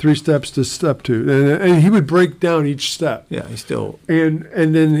 3 steps to step 2, and he would break down each step. Yeah, he still and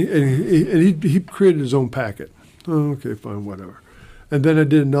then he created his own packet. Oh, okay, fine, whatever. And then I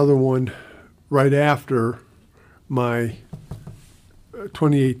did another one right after my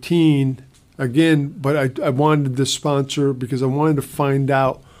 2018 again, but I wanted this sponsor because I wanted to find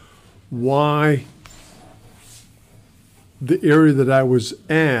out why the area that I was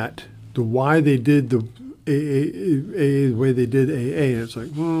at, why they did the AA the way they did AA. And it's like,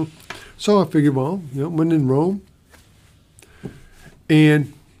 so I figured, well, when in Rome,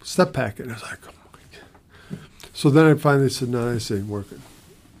 and step packet. I was like, oh my God. So then I finally said, no, this ain't working.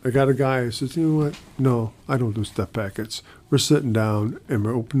 I got a guy who says, you know what? No, I don't do step packets. We're sitting down and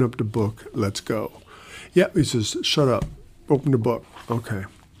we're opening up the book. Let's go. Yeah, he says, shut up. Open the book. Okay.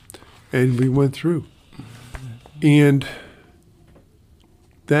 And we went through. And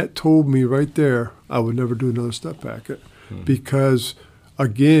that told me right there I would never do another step packet because,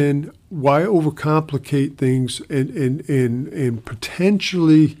 again, why overcomplicate things and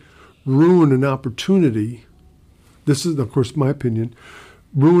potentially ruin an opportunity? This is, of course, my opinion.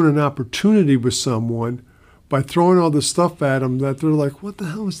 Ruin an opportunity with someone by throwing all this stuff at them that they're like, what the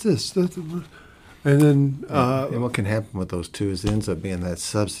hell is this? And then, and what can happen with those two is it ends up being that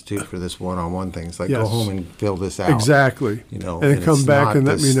substitute for this one-on-one thing. It's like, yes. Go home and fill this out. Exactly. And then come back and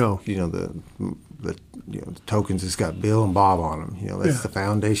let me know. The tokens that's got Bill and Bob on them. That's the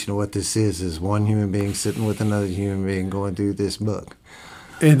foundation of what this is one human being sitting with another human being going through this book.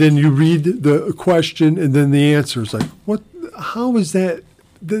 And then you read the question and then the answer is like, what? How is that?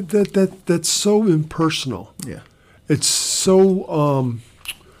 That's so impersonal. Yeah. It's so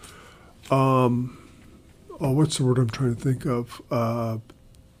what's the word I'm trying to think of?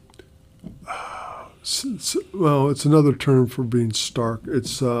 Well, it's another term for being stark.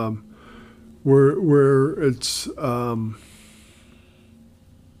 It's where it's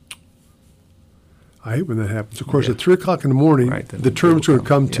I hate when that happens. Of course, at 3 o'clock in the morning, right, the term's going to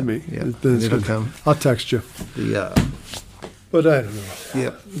come to me. Yeah. Then It'll come. I'll text you. But I don't know.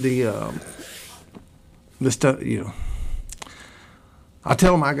 Yeah. The stuff. I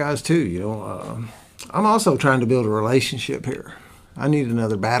tell my guys too. I'm also trying to build a relationship here. I need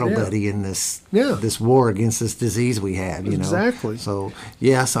another battle buddy in this war against this disease we have. Exactly. So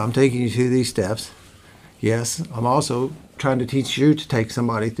yes, I'm taking you through these steps. Yes, I'm also trying to teach you to take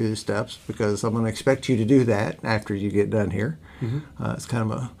somebody through the steps because I'm going to expect you to do that after you get done here. Mm-hmm. It's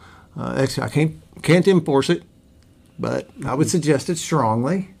kind of I can't enforce it, but I would suggest it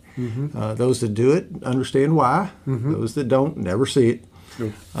strongly. Mm-hmm. Those that do it understand why. Mm-hmm. Those that don't never see it.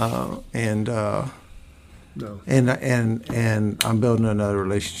 No. And I'm building another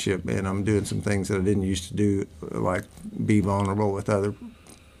relationship, and I'm doing some things that I didn't used to do, like be vulnerable with other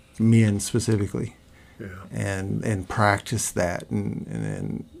men specifically. Yeah. And practice that,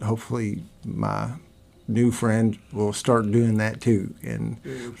 and hopefully my new friend will start doing that too, and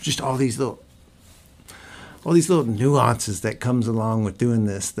just all these little nuances that comes along with doing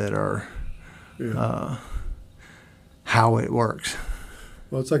this that are how it works.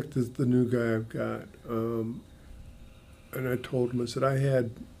 Well, it's like the new guy I've got, and I told him, I said, I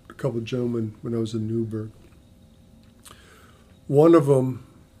had a couple of gentlemen when I was in Newburgh. One of them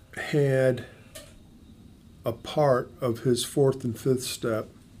had a part of his 4th and 5th step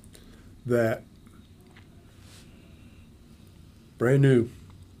that brand new.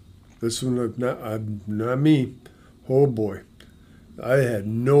 This one, not me. Oh boy, I had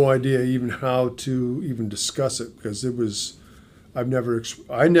no idea even how to even discuss it because it was. I never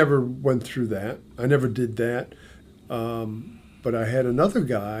went through that. I never did that. But I had another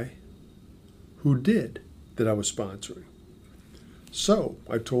guy who did that I was sponsoring. So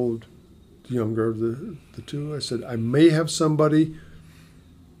I told the younger of the two, I said, I may have somebody.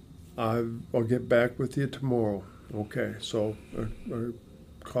 I'll get back with you tomorrow. Okay, so I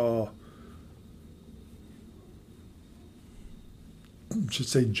call, should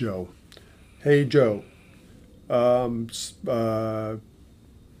say Joe. Hey, Joe.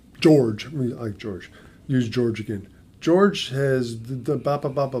 George. I like George. Use George again. George has the ba ba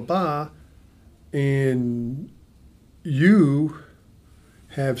ba ba ba, and you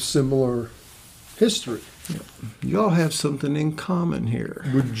have similar history. Y'all have something in common here.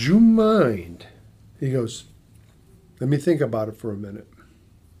 Would you mind? He goes, let me think about it for a minute.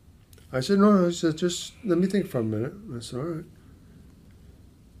 I said, no. He said, just let me think for a minute. I said, all right.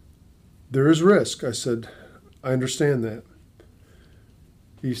 There is risk. I said, I understand that.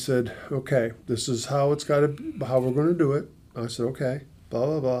 He said, okay, this is how it's got to, how we're going to do it. I said, okay, blah,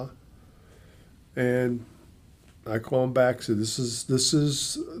 blah, blah. And I call him back, said, this is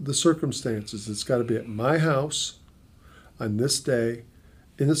the circumstances. It's got to be at my house on this day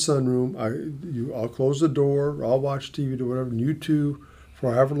in the sunroom. I'll close the door, I'll watch TV, do whatever, and you two,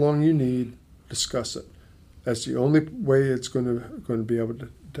 for however long you need, discuss it. That's the only way it's going to be able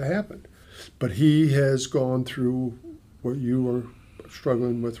to happen. But he has gone through what you are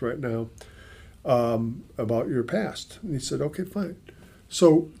struggling with right now about your past. And he said, okay, fine.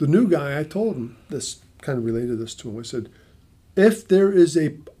 So the new guy, I told him this, kind of related this to him. I said, if there is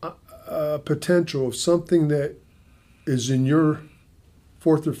a potential of something that is in your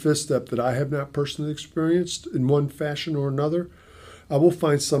fourth or fifth step that I have not personally experienced in one fashion or another, I will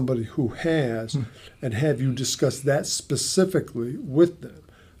find somebody who has and have you discuss that specifically with them.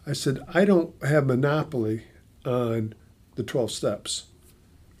 I said, I don't have monopoly on the 12 steps.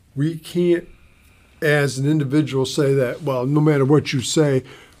 We can't, as an individual, say that, well, no matter what you say,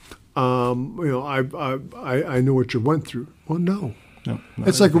 I know what you went through. Well, no.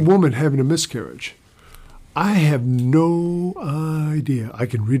 It's like a woman having a miscarriage. I have no idea. I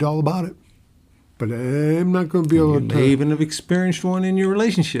can read all about it, but I'm not going to be able to. You may even have experienced one in your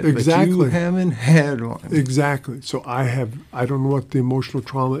relationship, exactly. But you haven't had one. Exactly. So I don't know what the emotional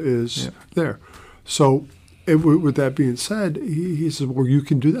trauma is there. So with that being said, he said, well, you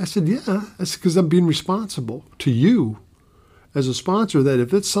can do that. I said, yeah, that's because I'm being responsible to you as a sponsor, that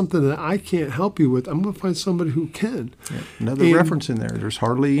if it's something that I can't help you with, I'm going to find somebody who can. Yeah. Another reference in there. There's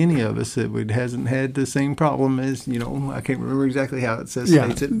hardly any of us that hasn't had the same problem as, I can't remember exactly how it states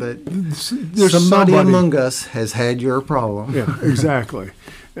it, but there's somebody among us has had your problem. Yeah, exactly.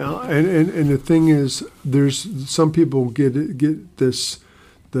 And the thing is, there's some people get this,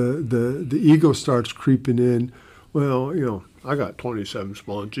 the ego starts creeping in. Well, I got 27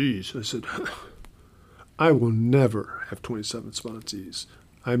 spongees. I said, I will never have 27 sponsees.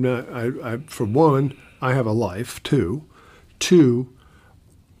 I'm not. For one, I have a life. Two,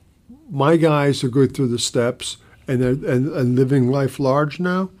 my guys are going through the steps and living life large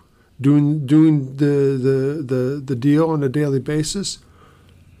now, doing the deal on a daily basis.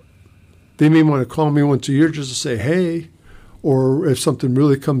 They may want to call me once a year just to say hey, or if something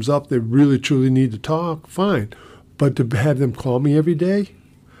really comes up, they really truly need to talk. Fine, but to have them call me every day,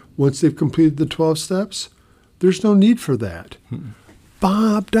 once they've completed the 12 steps, there's no need for that.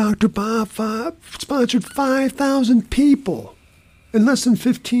 Dr. Bob sponsored 5,000 people in less than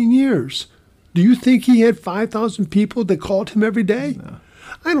 15 years. Do you think he had 5,000 people that called him every day? No.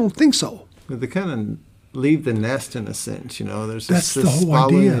 I don't think so. They kind of leave the nest in a sense, There's That's this the whole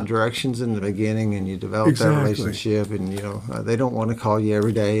following idea. the directions in the beginning, and you develop that relationship, and they don't want to call you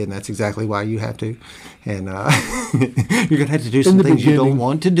every day, and that's exactly why you have to. And you're gonna have to do some things you don't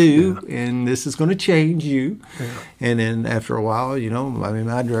want to do, and this is going to change you. Yeah. And then after a while, I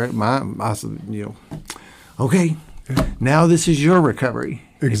said, okay, now this is your recovery.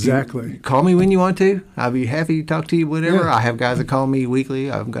 Exactly. Call me when you want to. I'll be happy to talk to you, whatever. Yeah. I have guys that call me weekly.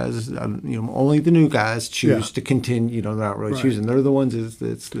 I have guys, only the new guys choose to continue. They're not really choosing. They're the ones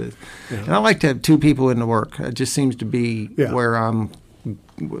and I like to have two people in the work. It just seems to be where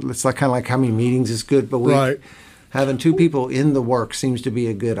it's like kind of like how many meetings is good, but having two people in the work seems to be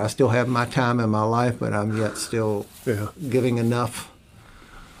a good. I still have my time in my life, but I'm yet still giving enough.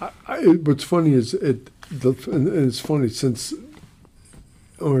 What's funny is it's funny since.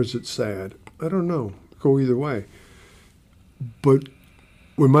 Or is it sad? I don't know. Go either way. But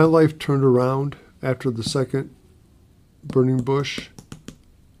when my life turned around after the second burning bush,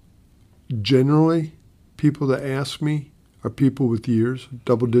 generally, people that ask me are people with years,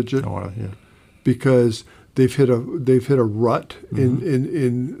 double digit, because they've hit a rut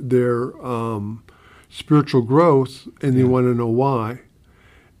in their spiritual growth, and they want to know why,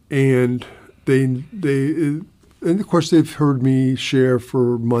 and And of course, they've heard me share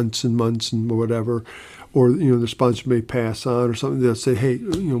for months and months and whatever, or the sponsor may pass on or something. They'll say, "Hey,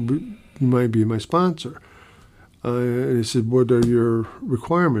 you might be my sponsor." And I said, "What are your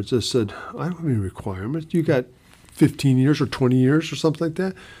requirements?" I said, "I don't have any requirements. You got 15 years or 20 years or something like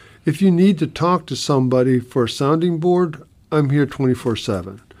that. If you need to talk to somebody for a sounding board, I'm here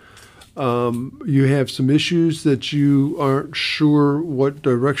 24/7. You have some issues that you aren't sure what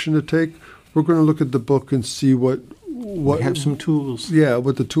direction to take. We're going to look at the book and see what we have some tools. Yeah,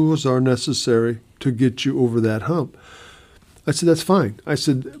 what the tools are necessary to get you over that hump." I said, "That's fine." I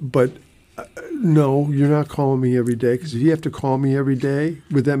said, "But no, you're not calling me every day, because if you have to call me every day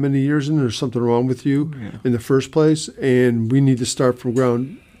with that many years in, there's something wrong with you in the first place, and we need to start from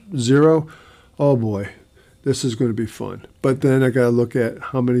ground zero. Oh boy, this is going to be fun. But then I got to look at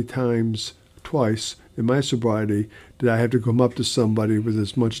how many times, twice in my sobriety, did I have to come up to somebody with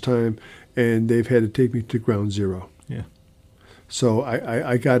as much time, and they've had to take me to ground zero. Yeah. So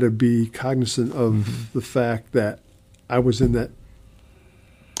I got to be cognizant of the fact that I was in that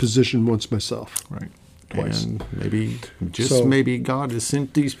position once myself. Right. Twice. And maybe God has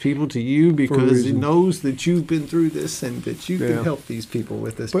sent these people to you because He knows that you've been through this and that you can help these people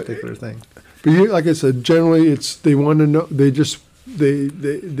with this particular thing. But like I said, generally it's they want to know. They just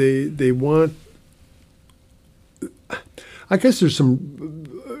they want. I guess there's some,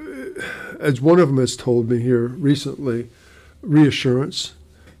 as one of them has told me here recently, reassurance.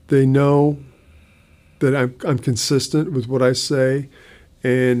 They know that I'm consistent with what I say,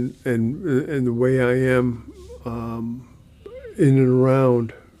 and the way I am in and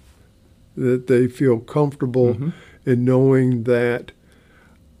around. That they feel comfortable in knowing that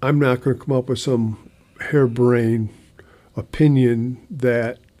I'm not going to come up with some harebrained opinion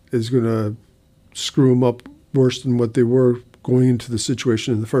that is going to screw them up worse than what they were going into the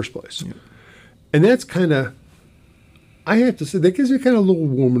situation in the first place. Yeah. And that's kind of, I have to say, that gives me kind of a little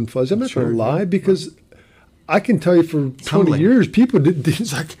warm and fuzzy. I'm not going to lie, because I can tell you for 20 years, people did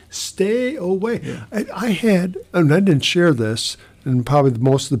things like, stay away. Yeah. I didn't share this, and probably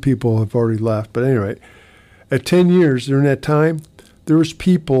most of the people have already left, but anyway, at 10 years during that time, there was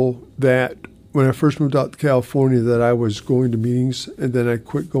people that, when I first moved out to California, that I was going to meetings, and then I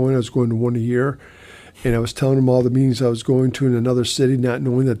quit going. I was going to one a year, and I was telling them all the meetings I was going to in another city, not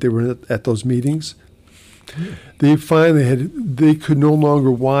knowing that they were at those meetings. Yeah. They could no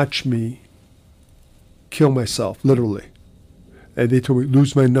longer watch me kill myself, literally. And they told me,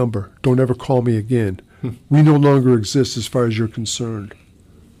 lose my number. Don't ever call me again. We no longer exist as far as you're concerned.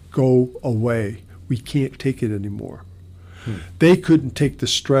 Go away. We can't take it anymore. They couldn't take the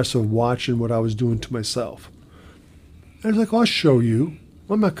stress of watching what I was doing to myself. I was like, I'll show you.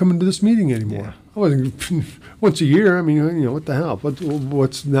 I'm not coming to this meeting anymore. Yeah. I wasn't once a year. I mean, what the hell?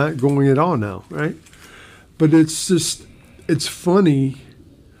 What's not going at all now, right? But it's just, it's funny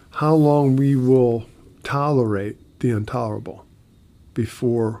how long we will tolerate the intolerable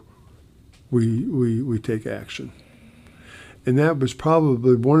before we take action. And that was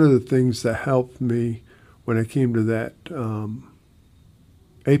probably one of the things that helped me when I came to that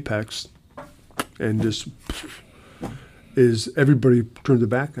apex, and just is everybody turned their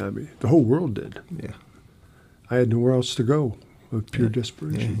back on me. The whole world did. Yeah. I had nowhere else to go with pure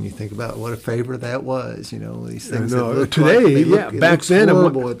desperation. Yeah, and you think about what a favor that was, these things. That look today, like, back then,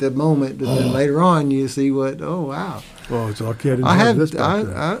 horrible at the moment, but then later on you see what, wow. Well, it's lucky I didn't have this back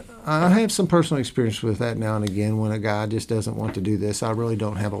then. I have some personal experience with that now and again when a guy just doesn't want to do this. I really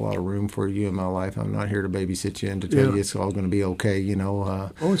don't have a lot of room for you in my life. I'm not here to babysit you and to tell you it's all going to be okay. I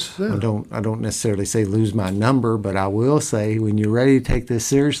don't necessarily say lose my number, but I will say when you're ready to take this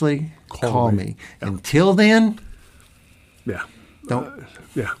seriously, call me. Yeah. Until then, don't.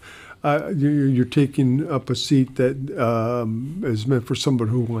 You're taking up a seat that is meant for someone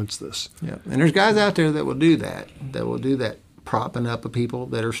who wants this. Yeah, and there's guys out there that will do that. Propping up of people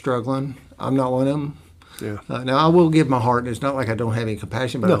that are struggling. I'm not one of them. Yeah. Now, I will give my heart. It's not like I don't have any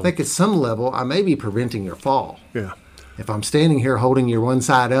compassion, but I think at some level I may be preventing your fall. Yeah. If I'm standing here holding your one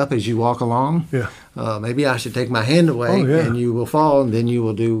side up as you walk along, maybe I should take my hand away and you will fall, and then you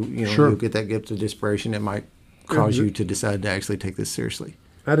will you'll get that gift of desperation that might cause you to decide to actually take this seriously.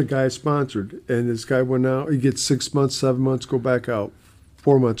 I had a guy sponsored, and this guy went out. He gets 6 months, 7 months, go back out.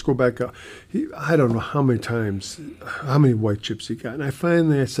 4 months, go back out. I don't know how many times, how many white chips he got. And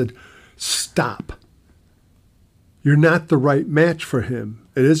I said, stop. You're not the right match for him.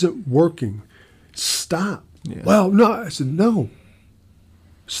 It isn't working. Stop. Yeah. Well, no. I said, no.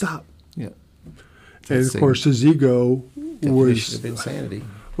 Stop. Yeah. And, of course, his ego was... of insanity.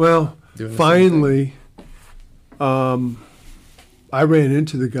 Well, finally, I ran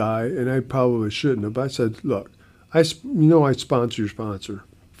into the guy, and I probably shouldn't have. But I said, look, I sponsor your sponsor.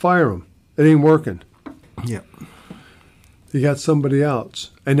 Fire him. It ain't working. Yeah. He got somebody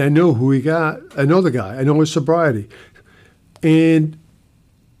else. And I know who he got. I know the guy. I know his sobriety. And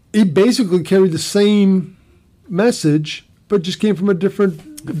he basically carried the same message, but just came from a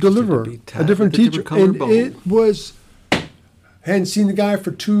different deliverer, a different teacher. And it was, hadn't seen the guy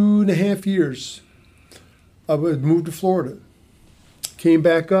for 2.5 years. I moved to Florida. Came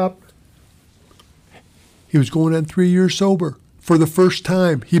back up. He was going on 3 years sober. For the first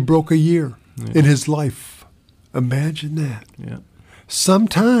time, he broke a year in his life. Imagine that. Yeah.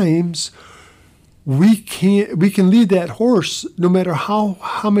 Sometimes we can lead that horse, no matter how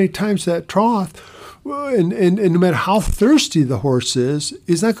many times that trough, and no matter how thirsty the horse is,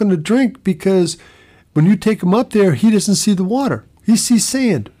 he's not going to drink because When you take him up there, he doesn't see the water. He sees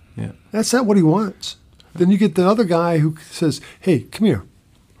sand. Yeah. That's not what he wants. Then you get the other guy who says, hey, come here.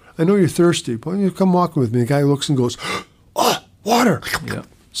 I know you're thirsty. Why don't you come walking with me? The guy looks and goes, oh, water. Yeah.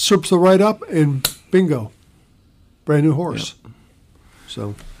 Slips it right up, and bingo. Brand new horse. Yep.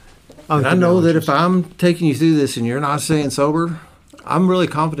 So, And I know that if I'm taking you through this and you're not staying sober, I'm really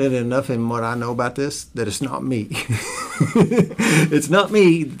confident enough in what I know about this that it's not me. It's not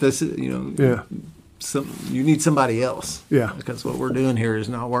me. This, yeah. You need somebody else. Yeah. Because what we're doing here is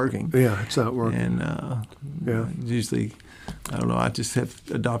not working. Yeah, it's not working. And yeah. Usually, I don't know, I just have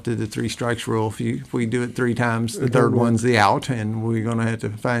adopted the 3 strikes rule. If we do it 3 times, the third one's the out, and we're going to have to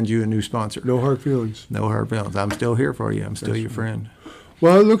find you a new sponsor. No hard feelings. No hard feelings. I'm still here for you. I'm still your friend.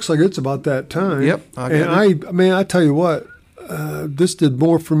 Well, it looks like it's about that time. Yep. I tell you what, this did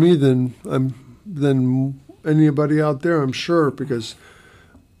more for me than anybody out there, I'm sure, because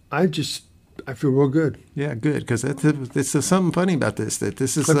I feel real good. Yeah, good, because there's something funny about this. That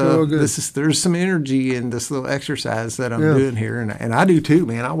this is there's some energy in this little exercise that I'm doing here, and I do too,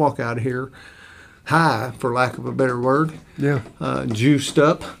 man. I walk out of here high, for lack of a better word. Yeah. Juiced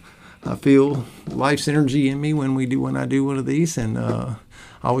up. I feel life's energy in me when I do one of these, and I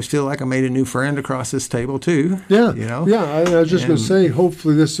always feel like I made a new friend across this table too. Yeah. Yeah. I was just going to say,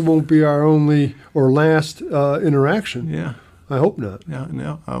 hopefully this won't be our only or last interaction. Yeah. I hope not. Yeah,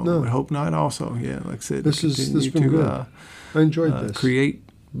 no, I would hope not. Also, yeah, like I said, this has been good. I enjoyed this. Create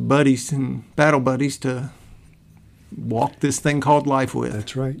buddies and battle buddies to walk this thing called life with.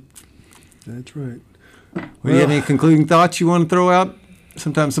 That's right. That's right. Well, you have any concluding thoughts you want to throw out?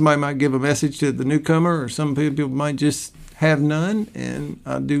 Sometimes somebody might give a message to the newcomer, or some people might just have none, and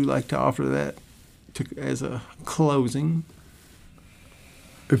I do like to offer that as a closing.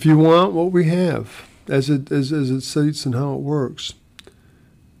 If you want what we have, as it states and how it works,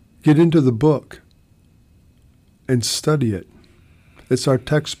 get into the book and study it. It's our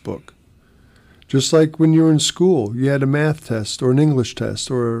textbook. Just like when you were in school, you had a math test or an English test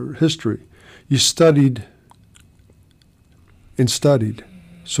or history. You studied and studied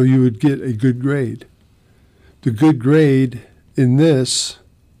so you would get a good grade. The good grade in this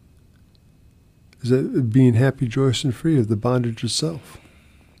is that being happy, joyous, and free of the bondage of self.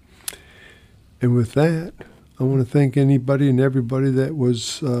 And with that, I want to thank anybody and everybody that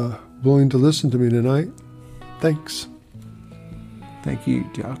was willing to listen to me tonight. Thanks. Thank you,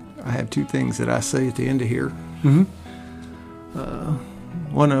 Jacques. I have 2 things that I say at the end of here. Mm-hmm.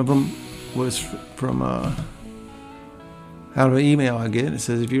 One of them was from out of an email I get. It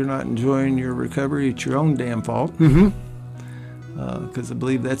says, if you're not enjoying your recovery, it's your own damn fault. Mm-hmm. Because I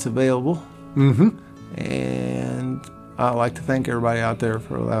believe that's available. Mm-hmm. And I'd like to thank everybody out there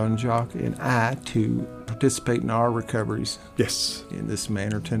for allowing Jacques and I to participate in our recoveries. Yes. In this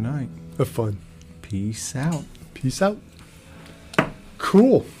manner tonight. Have fun. Peace out. Peace out.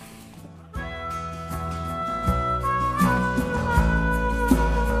 Cool.